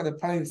 We're going to look at the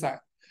planning side.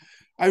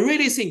 I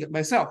really think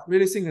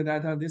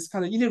that this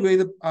kind of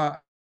integrated will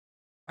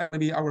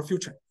be our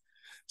future.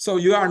 So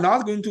you are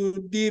not going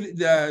to deal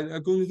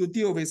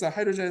with a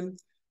hydrogen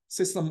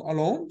system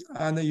alone,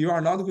 and you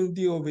are not going to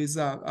deal with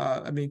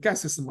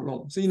gas system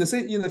alone. So in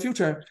the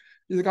future,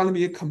 it's going to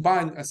be a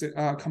combined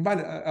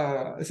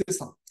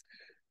system,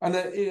 and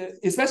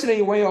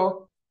especially when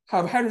you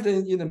have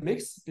hydrogen in the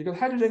mix, because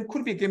hydrogen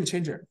could be a game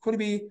changer, could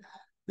be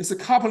this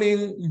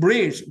coupling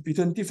bridge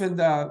between different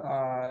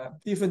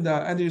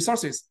energy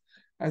sources,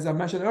 as I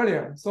mentioned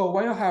earlier. So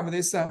when you have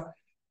this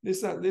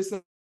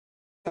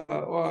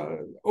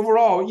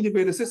overall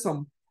integrated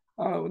system,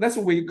 that's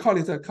what we call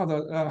it, called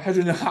a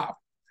hydrogen hub.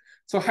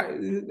 So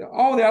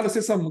all the other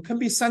systems can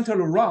be centered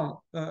around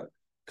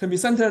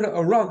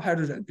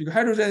hydrogen, because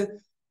hydrogen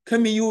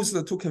can be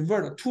used to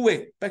convert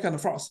two-way back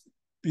and forth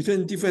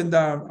between different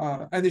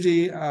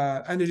energy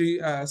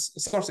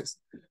sources,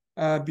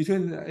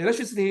 between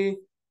electricity,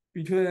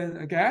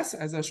 between gas,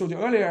 as I showed you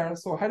earlier.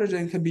 So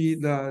hydrogen can be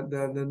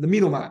the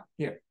middleman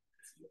here.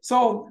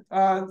 So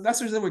that's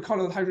the reason we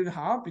call it hydrogen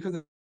hub, because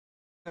the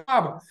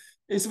hub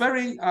is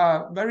very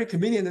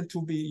convenient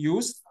to be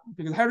used,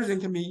 because hydrogen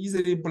can be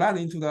easily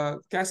blended into the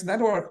gas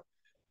network,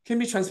 can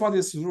be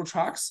transported through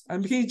trucks,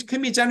 and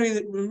can be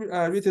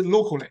generated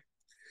locally.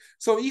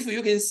 So if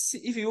you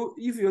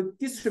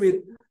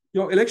distribute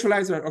your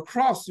electrolyzer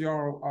across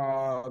your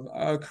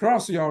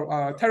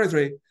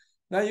territory,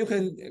 then you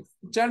can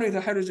generate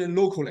hydrogen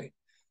locally.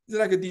 It's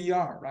like a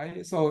DER,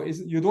 right? So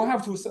you don't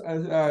have to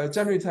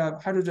generate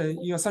hydrogen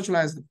in a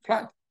centralized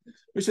plant,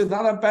 which is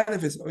another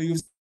benefit of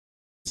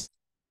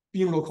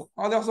being local.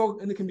 And also,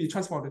 it can be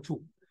transported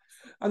too.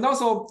 And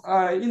also,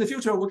 in the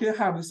future, we can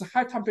have this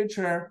high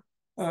temperature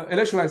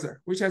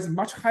electrolyzer, which has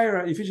much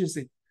higher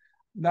efficiency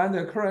than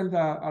the current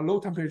low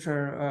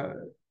temperature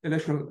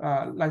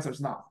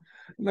electrolyzers now.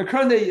 The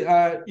current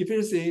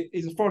efficiency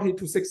is 40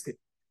 to 60.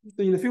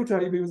 So in the future,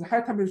 if you use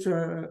high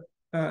temperature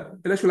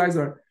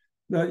electrolyzer,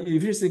 the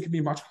efficiency can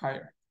be much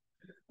higher.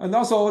 And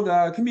also,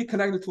 can be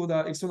connected to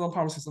the external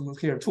power systems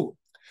here too.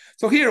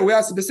 So here we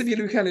are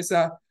specifically looking at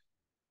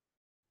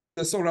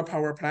the solar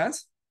power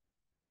plants.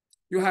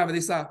 You have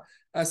this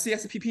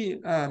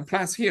CSPP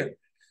plants here.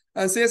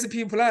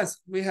 CSPP plants,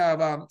 we have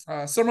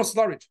thermal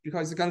storage,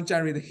 because it's going to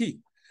generate heat.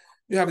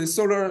 You have the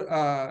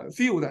solar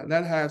field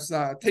that has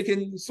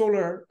taken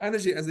solar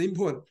energy as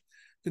input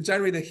to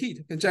generate the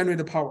heat, can generate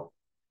the power.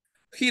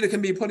 Heat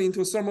can be put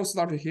into thermal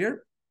storage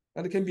here,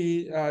 and it can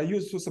be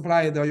used to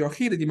supply your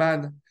heat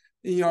demand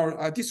in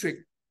your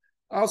district.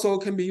 Also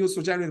can be used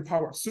to generate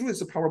power through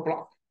this power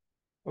block.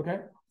 Okay,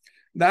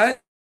 then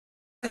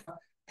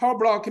power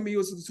block can be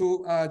used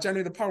to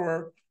generate the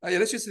power.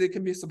 Electricity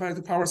can be supplied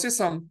to power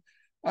system,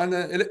 and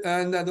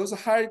those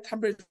high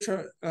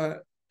temperature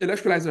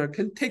electrolyzer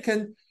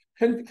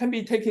can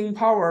be taking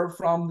power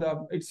from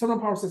the external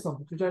power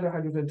system to generate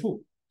hydrogen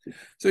too.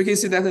 So you can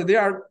see that they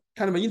are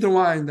kind of an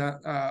intertwined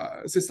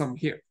system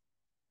here.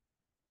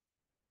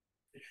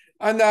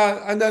 And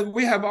then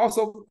we have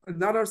also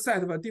another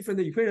set of different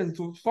equations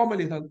to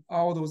formulate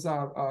all those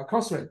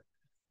constraints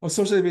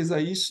associated with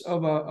each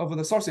of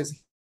the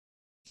sources.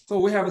 So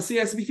we have a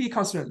CSPP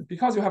constraint,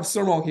 because you have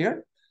thermal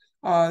here,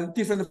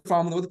 different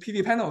from those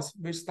PV panels,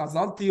 which does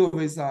not deal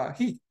with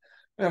heat.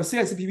 We have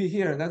CSPP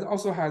here that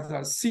also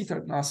has seat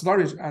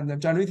storage and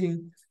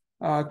generating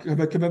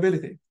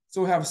capability.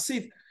 So we have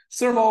seat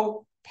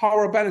thermal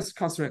power balance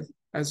constraint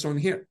as shown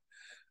here.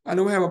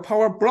 And we have a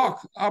power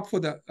block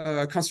output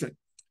constraint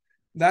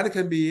that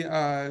can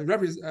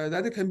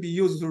be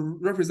used to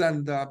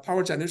represent the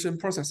power generation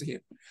process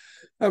here.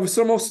 We have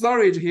thermal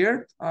storage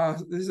here.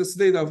 This is the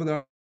state of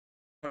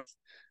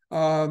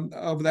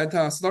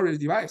that storage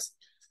device.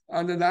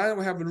 And then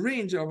we have a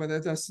range of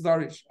that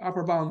storage,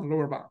 upper bound,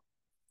 lower bound.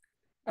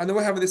 And then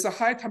we have this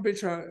high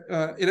temperature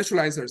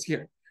electrolyzers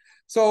here.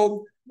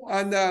 So,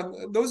 and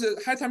those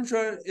high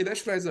temperature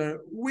electrolyzer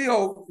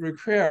will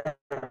require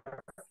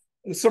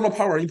thermal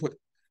power input,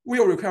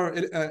 will require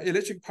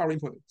electric power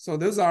input. So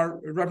those are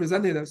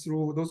represented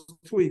through those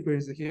two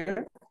equations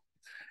here.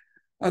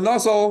 And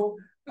also,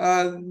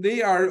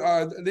 they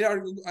are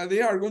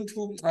going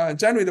to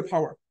generate the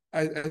power.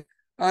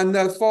 And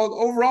for the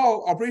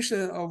overall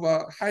operation of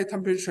a high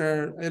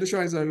temperature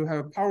electrolyzer, you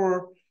have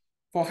power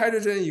for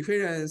hydrogen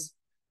equations,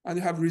 and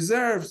you have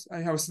reserves,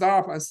 and you have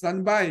stop and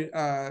standby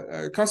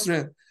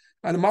constraint,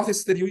 and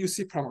multi-state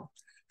UC problem.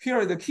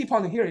 Here, the key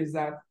point here is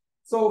that,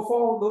 so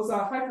for those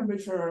high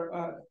temperature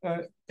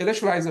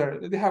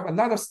electrolyzer, they have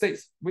another state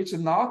which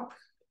is not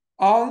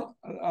on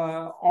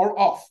or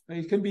off.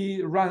 It can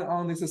be run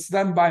on this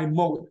standby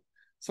mode.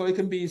 So it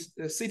can be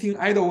sitting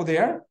idle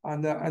there,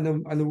 and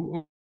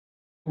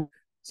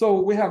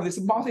so we have this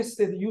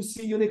multi-state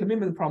UC unit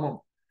commitment problem.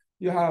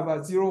 You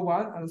have 0,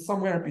 1, and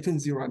somewhere between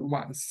 0 and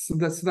 1. So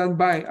the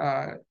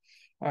standby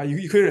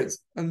equations,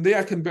 and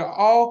they can be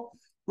all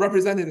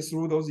represented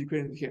through those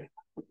equations here.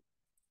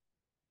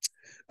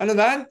 And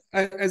then,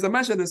 as I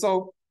mentioned,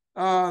 so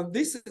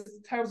this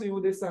tells you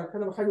this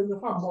kind of hydrogen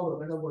hub model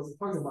that I was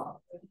talking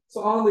about.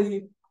 So on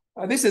the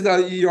this is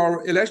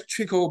your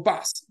electrical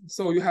bus.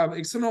 So you have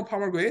external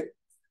power grid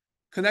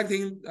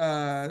connecting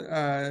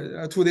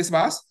to this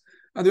bus,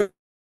 and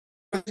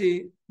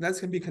that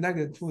can be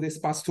connected to this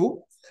bus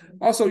too.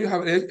 Also, you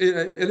have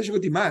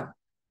electrical demand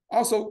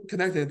also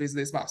connected with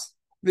this bus.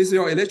 This is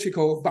your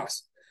electrical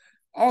bus.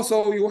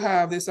 Also, you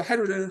have this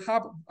hydrogen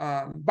hub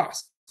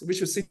bus,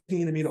 which is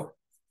sitting in the middle.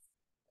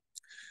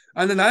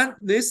 And then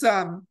this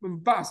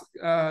bus,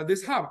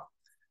 this hub,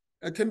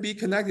 can be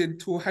connected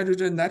to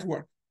hydrogen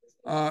network,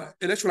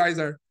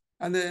 electrolyzer.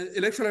 And the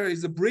electrolyzer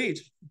is the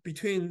bridge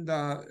between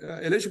the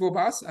electrical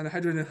bus and the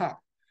hydrogen hub.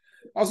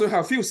 Also, you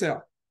have fuel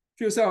cell,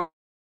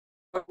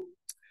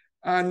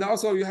 and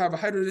also you have a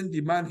hydrogen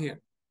demand here.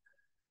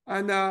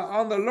 And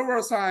on the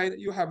lower side,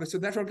 you have the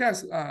natural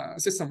gas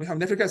system. We have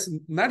natural gas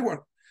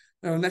network,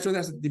 natural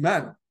gas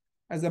demand.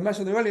 As I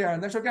mentioned earlier,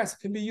 natural gas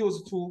can be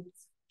used to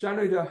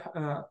generate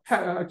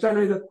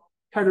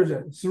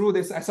hydrogen through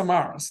this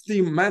SMR,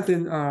 steam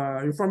methane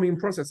reforming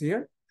process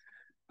here.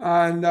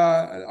 And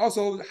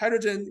also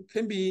hydrogen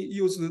can be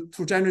used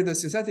to generate the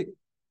synthetic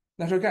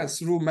natural gas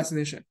through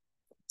methanation.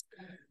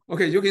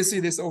 Okay, you can see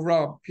this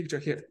overall picture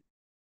here.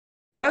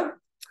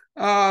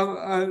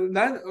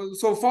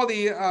 So for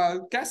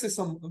the gas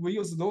system, we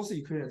use those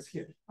equations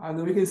here.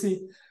 And we can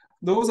see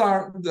those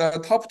are the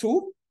top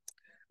two.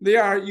 They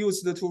are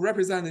used to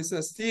represent this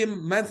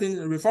steam methane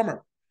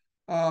reformer,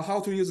 how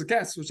to use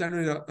gas to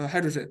generate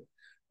hydrogen.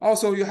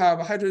 Also, you have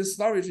hydrogen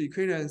storage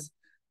equations.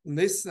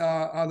 These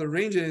are the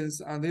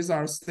ranges, and these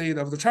are state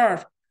of the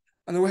charge.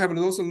 And we have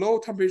those low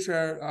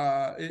temperature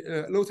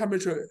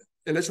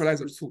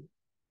electrolyzers too.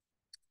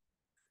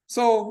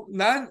 So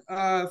then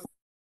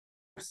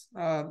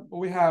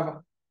we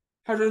have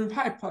hydrogen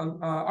pipe,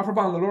 upper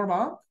bound, lower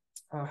bound,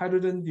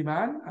 hydrogen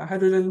demand,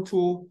 hydrogen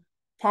to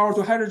power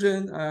to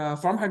hydrogen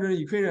from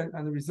hydrogen equation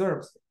and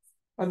reserves.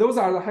 And those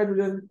are the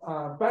hydrogen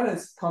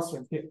balance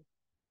constraint here.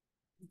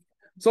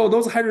 So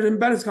those hydrogen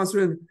balance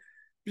constraint,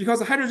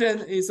 because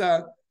hydrogen is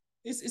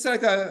it's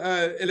like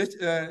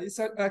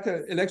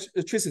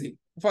electricity.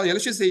 For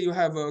electricity, you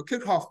have a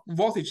Kirchhoff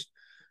voltage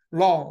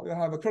law, you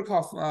have a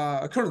Kirchhoff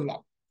current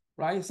law,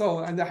 right? So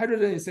and the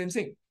hydrogen is the same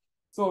thing.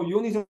 So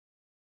you need to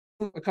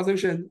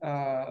conservation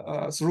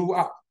through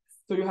up.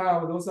 So you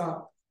have those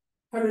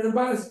hydrogen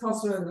balance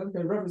constraint that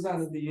can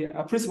represent the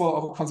principle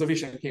of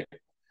conservation here.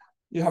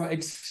 You have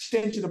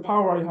exchange the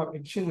power, you have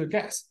exchange the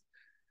gas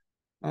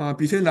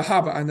between the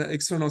hub and the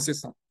external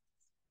system.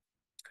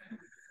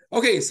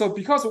 Okay, so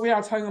because we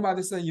are talking about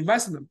this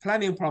investment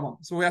planning problem,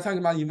 so we are talking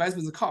about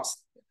investment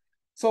cost.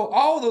 So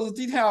all those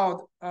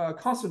detailed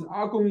constants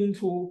are going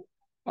to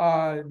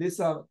this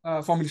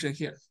formulation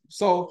here.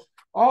 So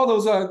all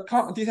those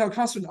detailed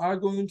constants are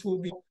going to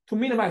be to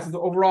minimize the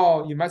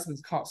overall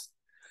investment cost.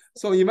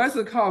 So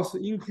investment cost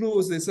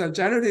includes this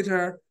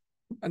generator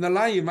and the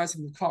line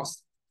investment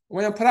cost.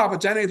 When you put up a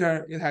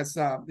generator, it has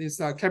this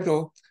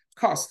capital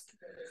cost.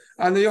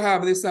 And you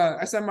have this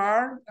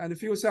SMR and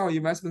fuel cell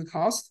investment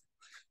cost,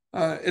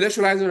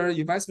 electrolyzer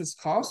investment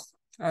cost,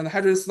 and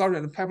hydrogen storage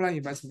and pipeline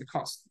investment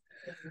cost.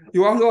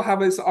 You also have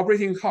this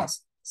operating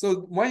cost. So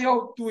when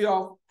you do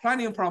your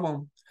planning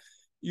problem,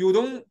 you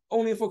don't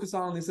only focus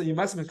on this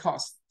investment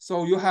cost.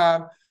 So you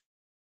have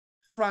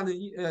front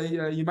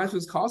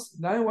investment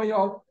cost. Then when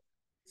you're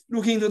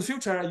looking into the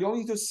future, you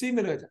need to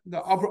simulate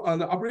the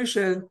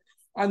operation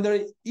under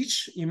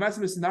each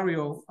investment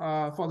scenario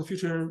for the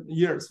future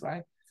years,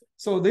 right?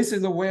 So this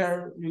is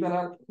where you're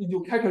gonna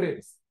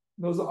calculate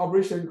those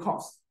operation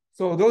costs.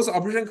 So those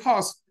operation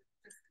costs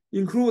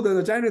include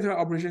the generator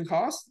operation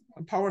cost,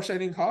 power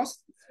shedding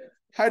cost,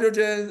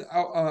 hydrogen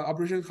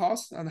operation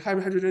cost, and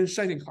hydrogen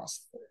shedding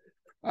cost,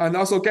 and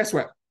also gas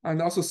well,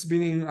 and also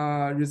spinning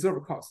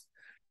reserve cost.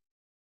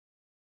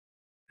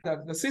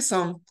 The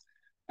system,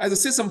 as a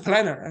system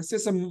planner and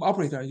system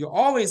operator, you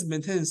always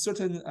maintain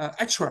certain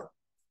extra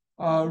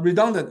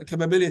redundant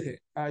capability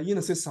in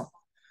the system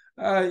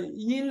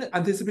in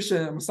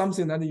anticipation of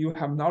something that you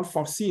have not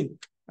foreseen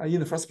in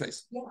the first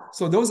place. Yeah.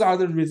 So those are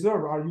the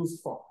reserve are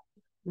used for.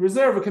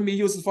 Reserve can be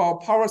used for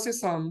power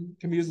system,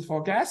 can be used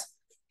for gas,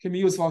 can be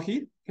used for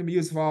heat, can be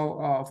used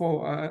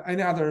for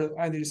any other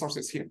energy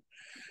sources here.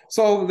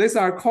 So these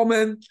are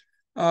common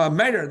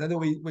measures that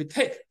we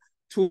take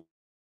to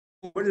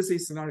emergency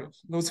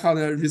scenarios. Those are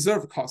the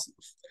reserve costs.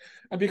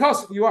 And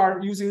because you are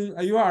using,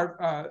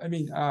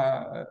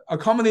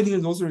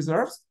 accommodating those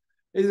reserves,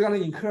 it's going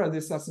to incur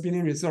this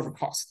spinning reserve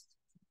cost.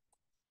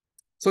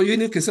 So you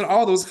need to consider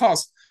all those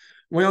costs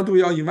when you do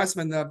your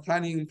investment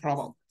planning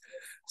problem.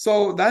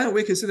 So then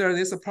we consider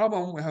this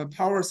problem. We have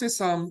power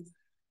system,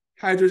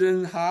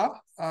 hydrogen hub,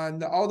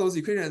 and all those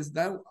equations.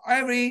 Then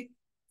every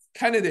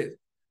candidate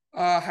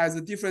has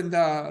a different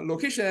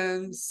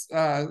locations,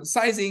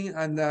 sizing,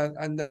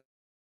 and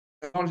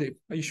technology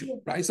issue,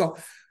 right? So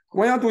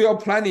when you do your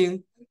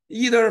planning,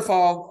 either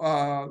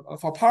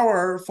for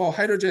power, for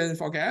hydrogen,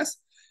 for gas,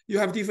 you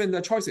have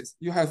different choices.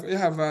 You have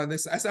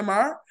this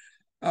SMR,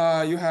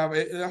 You have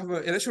an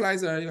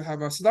electrolyzer, you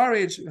have a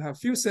storage, you have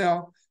fuel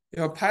cell,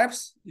 you have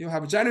pipes, you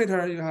have a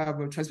generator, you have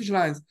transmission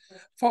lines.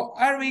 For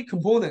every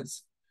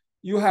components,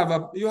 you have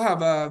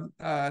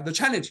the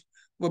challenge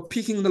of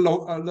picking the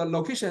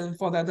location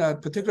for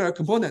that particular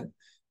component,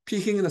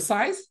 picking the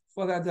size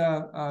for that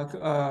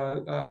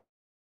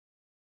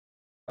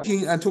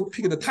to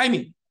pick the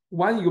timing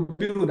when you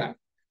build that.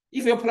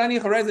 If your planning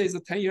horizon is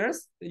 10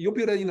 years, you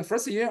build it in the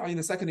first year or in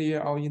the second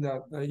year or in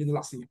the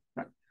last year,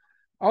 right?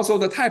 Also,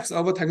 the types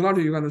of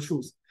technology you're going to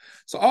choose.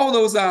 So all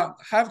those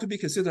have to be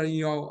considered in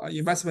your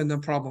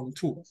investment problem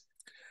too.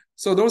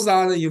 So those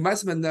are the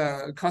investment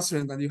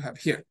constraints that you have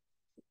here.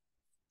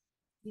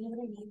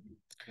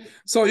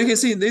 So you can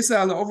see this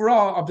the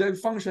overall objective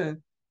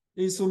function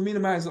is to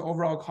minimize the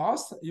overall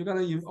cost. You're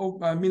going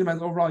to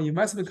minimize overall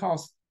investment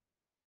cost,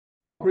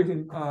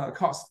 operating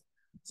cost.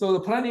 So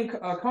the planning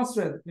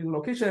constraint is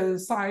location,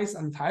 size,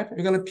 and type.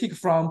 You're going to pick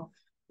from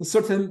a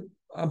certain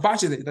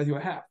budget that you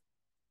have.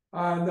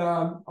 And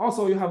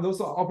also you have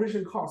those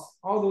operation costs,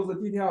 all those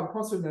detailed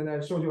constraints that I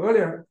showed you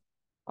earlier,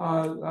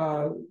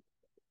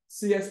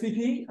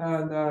 CSPP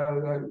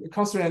and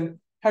constraint,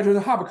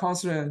 hydrogen hub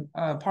constraint,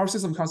 power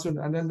system constraint,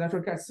 and then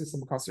natural gas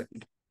system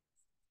constraint.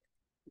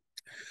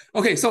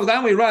 Okay, so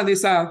then we run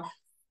this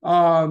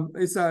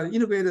it's an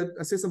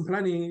integrated system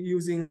planning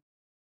using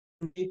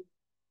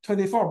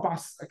 24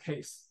 bus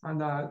case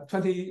and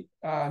 20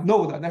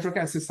 node natural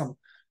gas system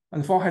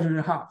and 4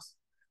 hydrogen hubs.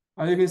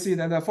 You can see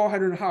that the 4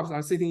 hydrogen hubs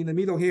are sitting in the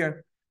middle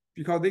here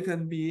because they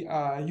can be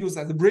used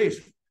as a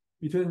bridge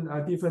between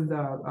different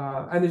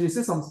energy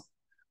systems.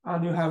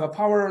 And you have a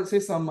power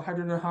system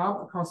hydrogen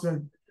hub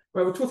constraint.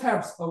 We have 2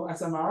 types of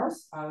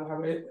SMRs.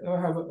 We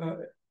have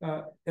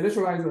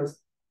electrolyzers,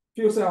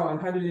 fuel cell, and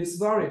hydrogen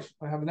storage.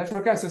 We have a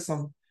natural gas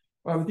system.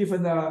 We have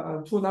different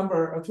two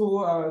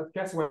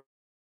gas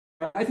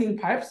lighting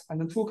pipes and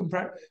then 2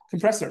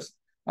 compressors.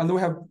 And we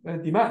have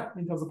demand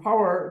in terms of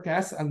power,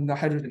 gas, and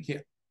hydrogen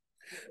here.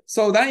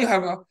 So then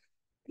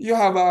you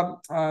have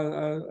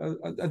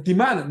a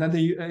demand that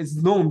is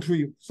known to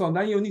you. So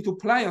then you need to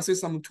plan your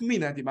system to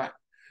meet that demand,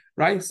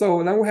 right?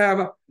 So then we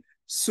have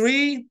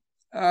 3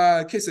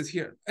 cases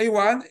here.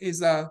 A1 is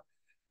the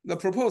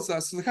proposed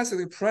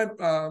stochastic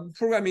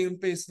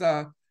programming-based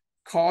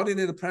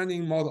coordinated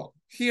planning model.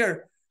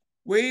 Here,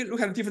 we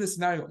look at different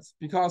scenarios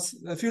because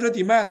the future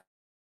demand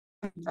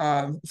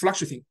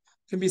fluctuating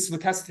can be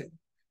stochastic.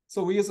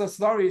 So we use the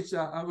storage,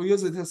 we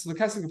use the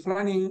stochastic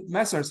planning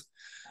methods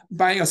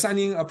by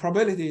assigning a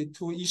probability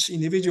to each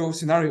individual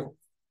scenario.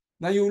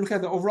 Then you look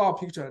at the overall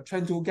picture,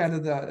 trying to get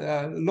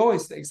the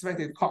lowest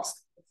expected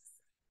cost.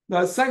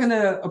 The second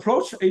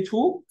approach,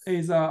 A2,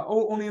 is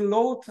only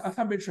low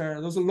temperature,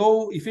 those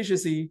low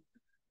efficiency,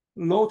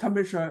 low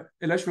temperature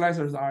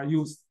electrolyzers are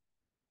used.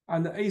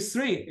 And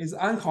A3 is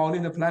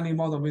uncoordinated planning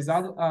model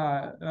without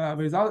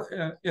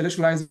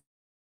electrolyzer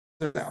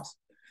cells.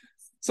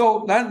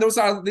 So then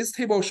this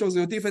table shows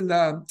you different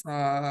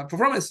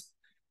performance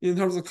in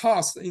terms of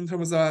cost, in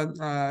terms of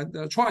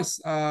the choice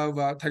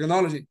of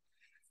technology.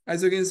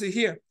 As you can see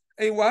here,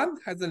 A1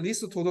 has the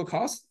least total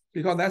cost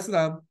because that's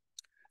the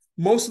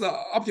most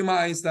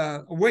optimized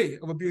way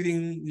of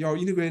building your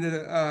integrated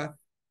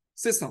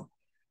system.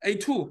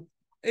 A2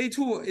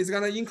 is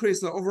going to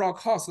increase the overall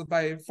cost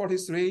by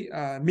 43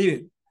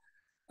 million.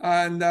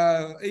 And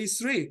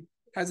A3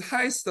 has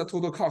highest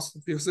total cost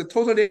because it's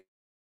totally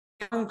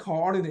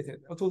uncoordinated,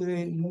 or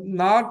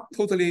not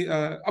totally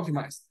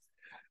optimized.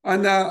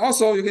 And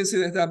also you can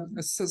see that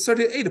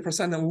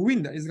 38% of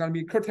wind is going to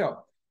be curtailed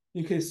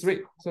in case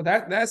 3. So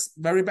that's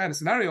very bad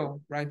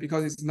scenario, right?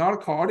 Because it's not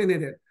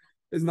coordinated,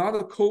 it's not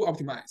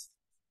co-optimized.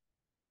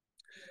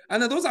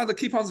 And those are the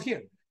key points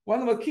here.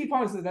 One of the key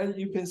points that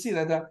you can see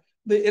that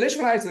the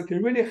electrolyzer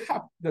can really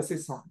help the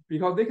system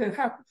because they can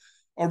help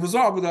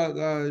absorb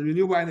the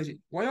renewable energy.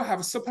 When you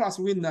have surplus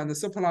wind and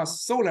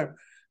surplus solar,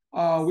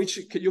 which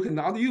you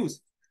cannot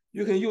use,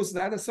 you can use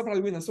that surplus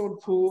wind and solar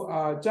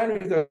to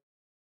generate the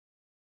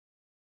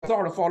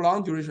stored for a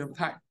long duration of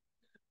time.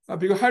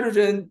 Because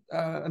hydrogen,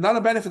 another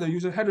benefit of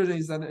using hydrogen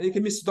is that it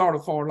can be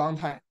stored for a long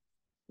time.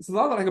 It's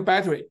not like a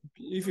battery.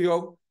 If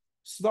you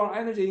store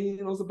energy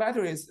in those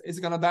batteries, it's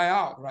gonna die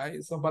out,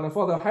 right? So, but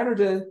for the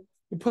hydrogen,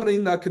 you put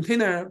in the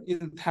container in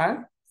the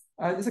tank,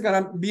 it's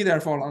gonna be there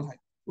for a long time,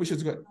 which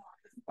is good.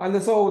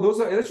 And so those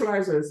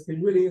electrolyzers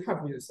can really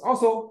help with this.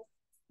 Also,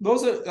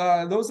 those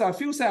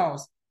fuel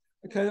cells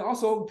can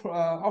also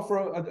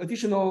offer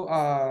additional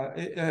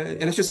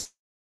electricity.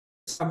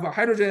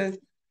 Hydrogen,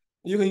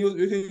 you can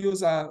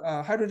use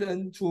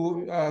hydrogen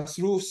to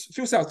through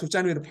fuel cells to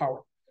generate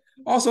power.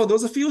 Also,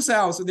 those fuel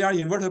cells, they are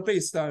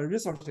inverter-based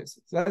resources.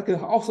 So that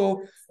can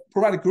also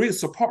provide great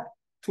support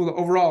to the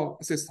overall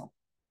system.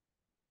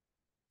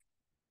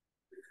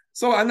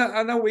 So and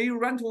then we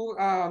want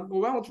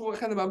to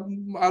kind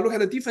of look at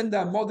the different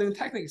modeling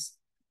techniques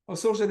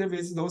associated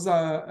with those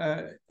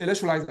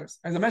electrolyzers.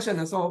 As I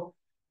mentioned, so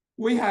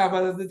we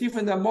have the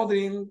different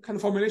modeling kind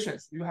of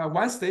formulations. You have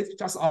 1 state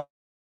just on,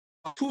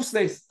 2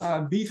 states,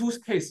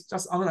 B2 case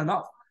just on and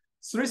off,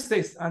 3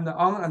 states and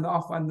on and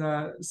off,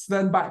 and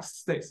standby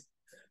states.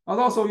 And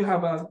also you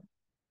have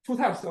two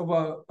types of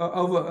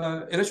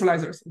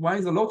electrolyzers. One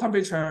is a low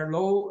temperature,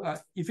 low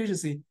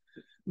efficiency.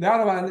 The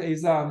other one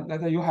is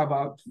that you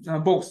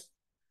have both.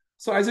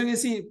 So as you can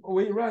see,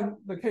 we run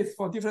the case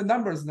for different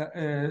numbers that,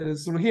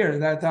 through here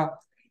that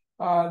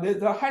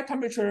the high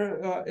temperature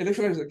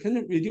electrolyzer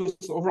can reduce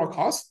the overall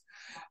cost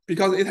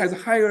because it has a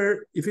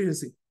higher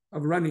efficiency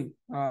of running.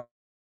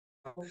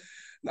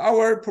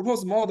 Our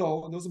proposed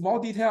model, those more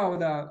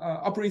detailed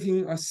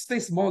operating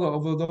states model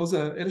of those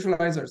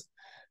electrolyzers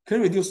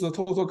can reduce the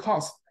total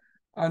cost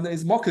and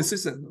is more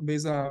consistent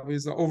with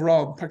the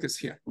overall practice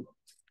here.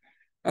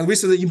 And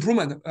with the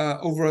improvement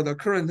over the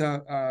current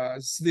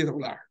state of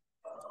the art.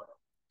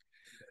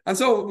 And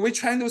so we're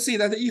trying to see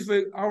that if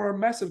our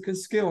method can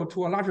scale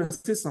to a larger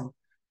system,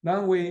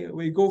 then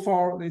we go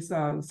for this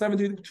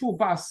 72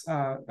 bus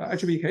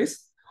HV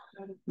case.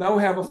 Now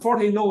we have a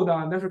 40 node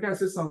natural gas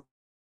system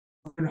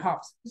in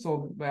hubs.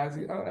 So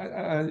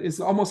it's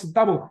almost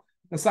double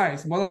the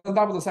size, more than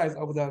double the size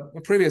of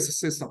the previous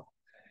system.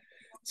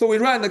 So we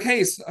run the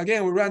case,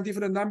 again, we run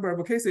different number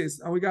of cases,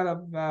 and we got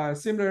a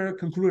similar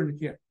conclusion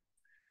here.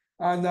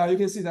 And you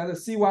can see that the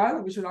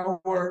C1, which is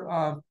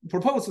our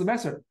proposed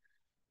method,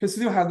 can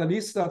still have the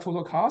least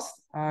total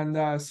cost, and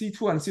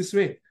C2 and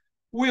C3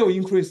 will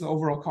increase the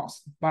overall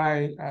cost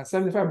by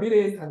 75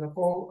 billion and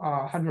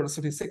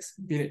 436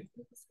 billion.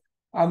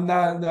 And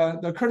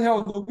the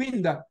curtailed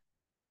wind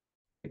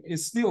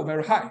is still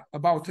very high,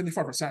 about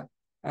 24%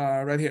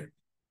 right here.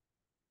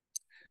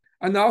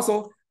 And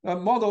also, the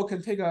model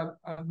can take a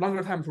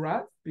longer time to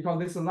run because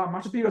there's a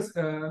much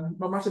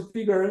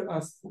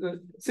bigger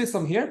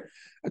system here.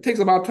 It takes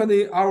about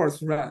 20 hours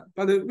to run,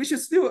 but which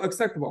is still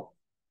acceptable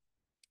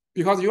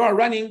because you are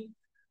running.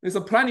 It's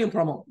a planning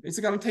problem. It's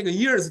going to take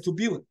years to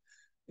build.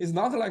 It's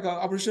not like an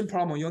operation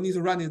problem. You need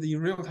to run it in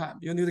real time.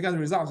 You need to get the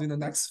results in the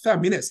next 5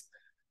 minutes.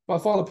 But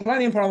for the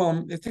planning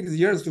problem, it takes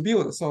years to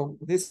build. So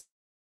this,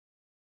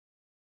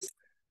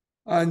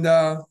 and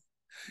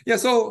yeah,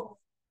 so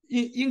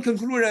in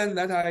conclusion,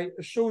 that I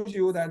showed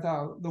you that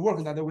the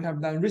work that we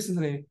have done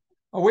recently,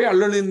 we are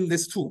learning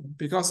this too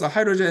because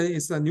hydrogen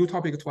is a new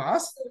topic to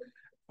us,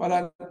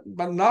 but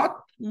not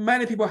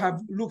many people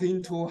have looked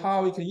into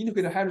how we can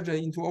integrate hydrogen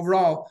into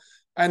overall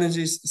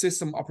energy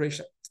system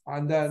operation.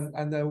 And then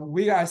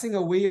I think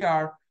we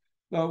are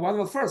one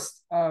of the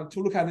first to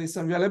look at these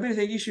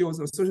reliability issues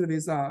associated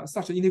with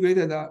such an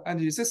integrated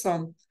energy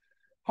system,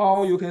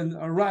 how you can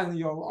run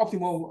your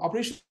optimal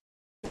operation,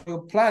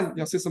 plan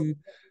your system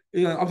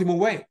in an optimal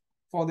way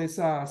for this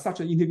such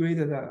an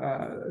integrated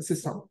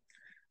system.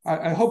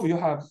 I hope you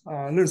have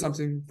learned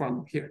something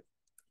from here.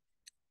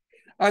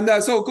 And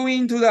so going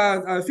into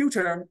the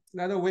future,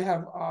 that we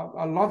have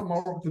a lot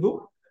more to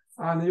do,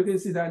 and you can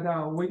see that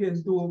we can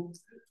do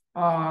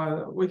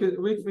we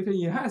can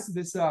enhance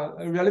this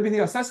reliability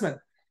assessment,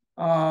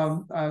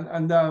 and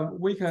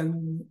we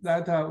can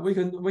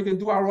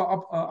do our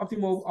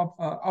optimal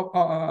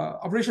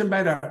operation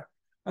better,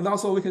 and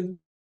also we can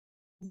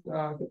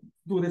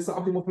do this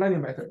optimal planning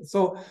method.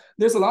 So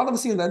there's a lot of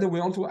things that we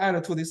want to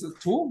add to this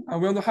tool, and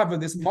we want to have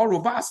this more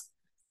robust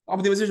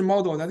optimization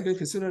model that can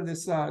consider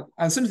this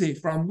uncertainty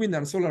from wind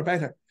and solar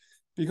better.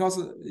 Because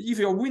if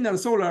your wind and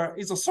solar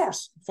is a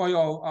source for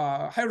your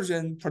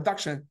hydrogen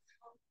production,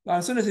 the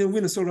uncertainty in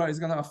wind and solar is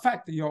going to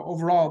affect your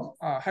overall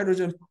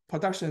hydrogen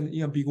production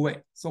in a big way.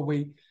 So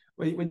we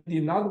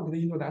did not look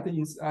into that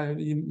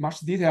in much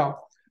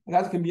detail.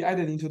 That can be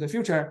added into the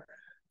future.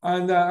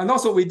 And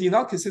also we did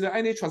not consider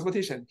any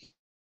transportation.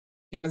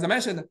 As I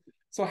mentioned,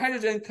 so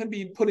hydrogen can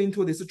be put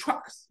into these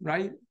trucks,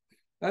 right?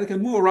 That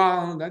can move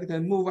around, that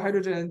can move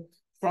hydrogen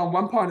from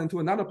one point to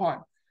another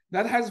point.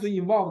 That has to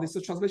involve these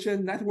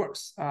transportation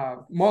networks,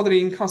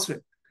 modeling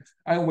constraint.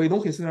 And we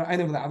don't consider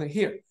any of that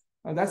here.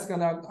 That's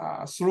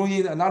gonna throw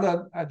in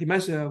another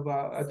dimension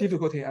of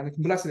difficulty and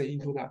complexity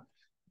into the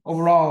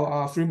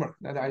overall framework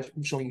that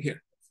I'm showing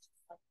here.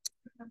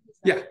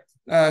 Yeah.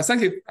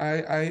 Thank you.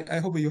 I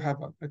hope you have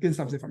gained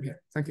something from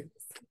here. Thank you.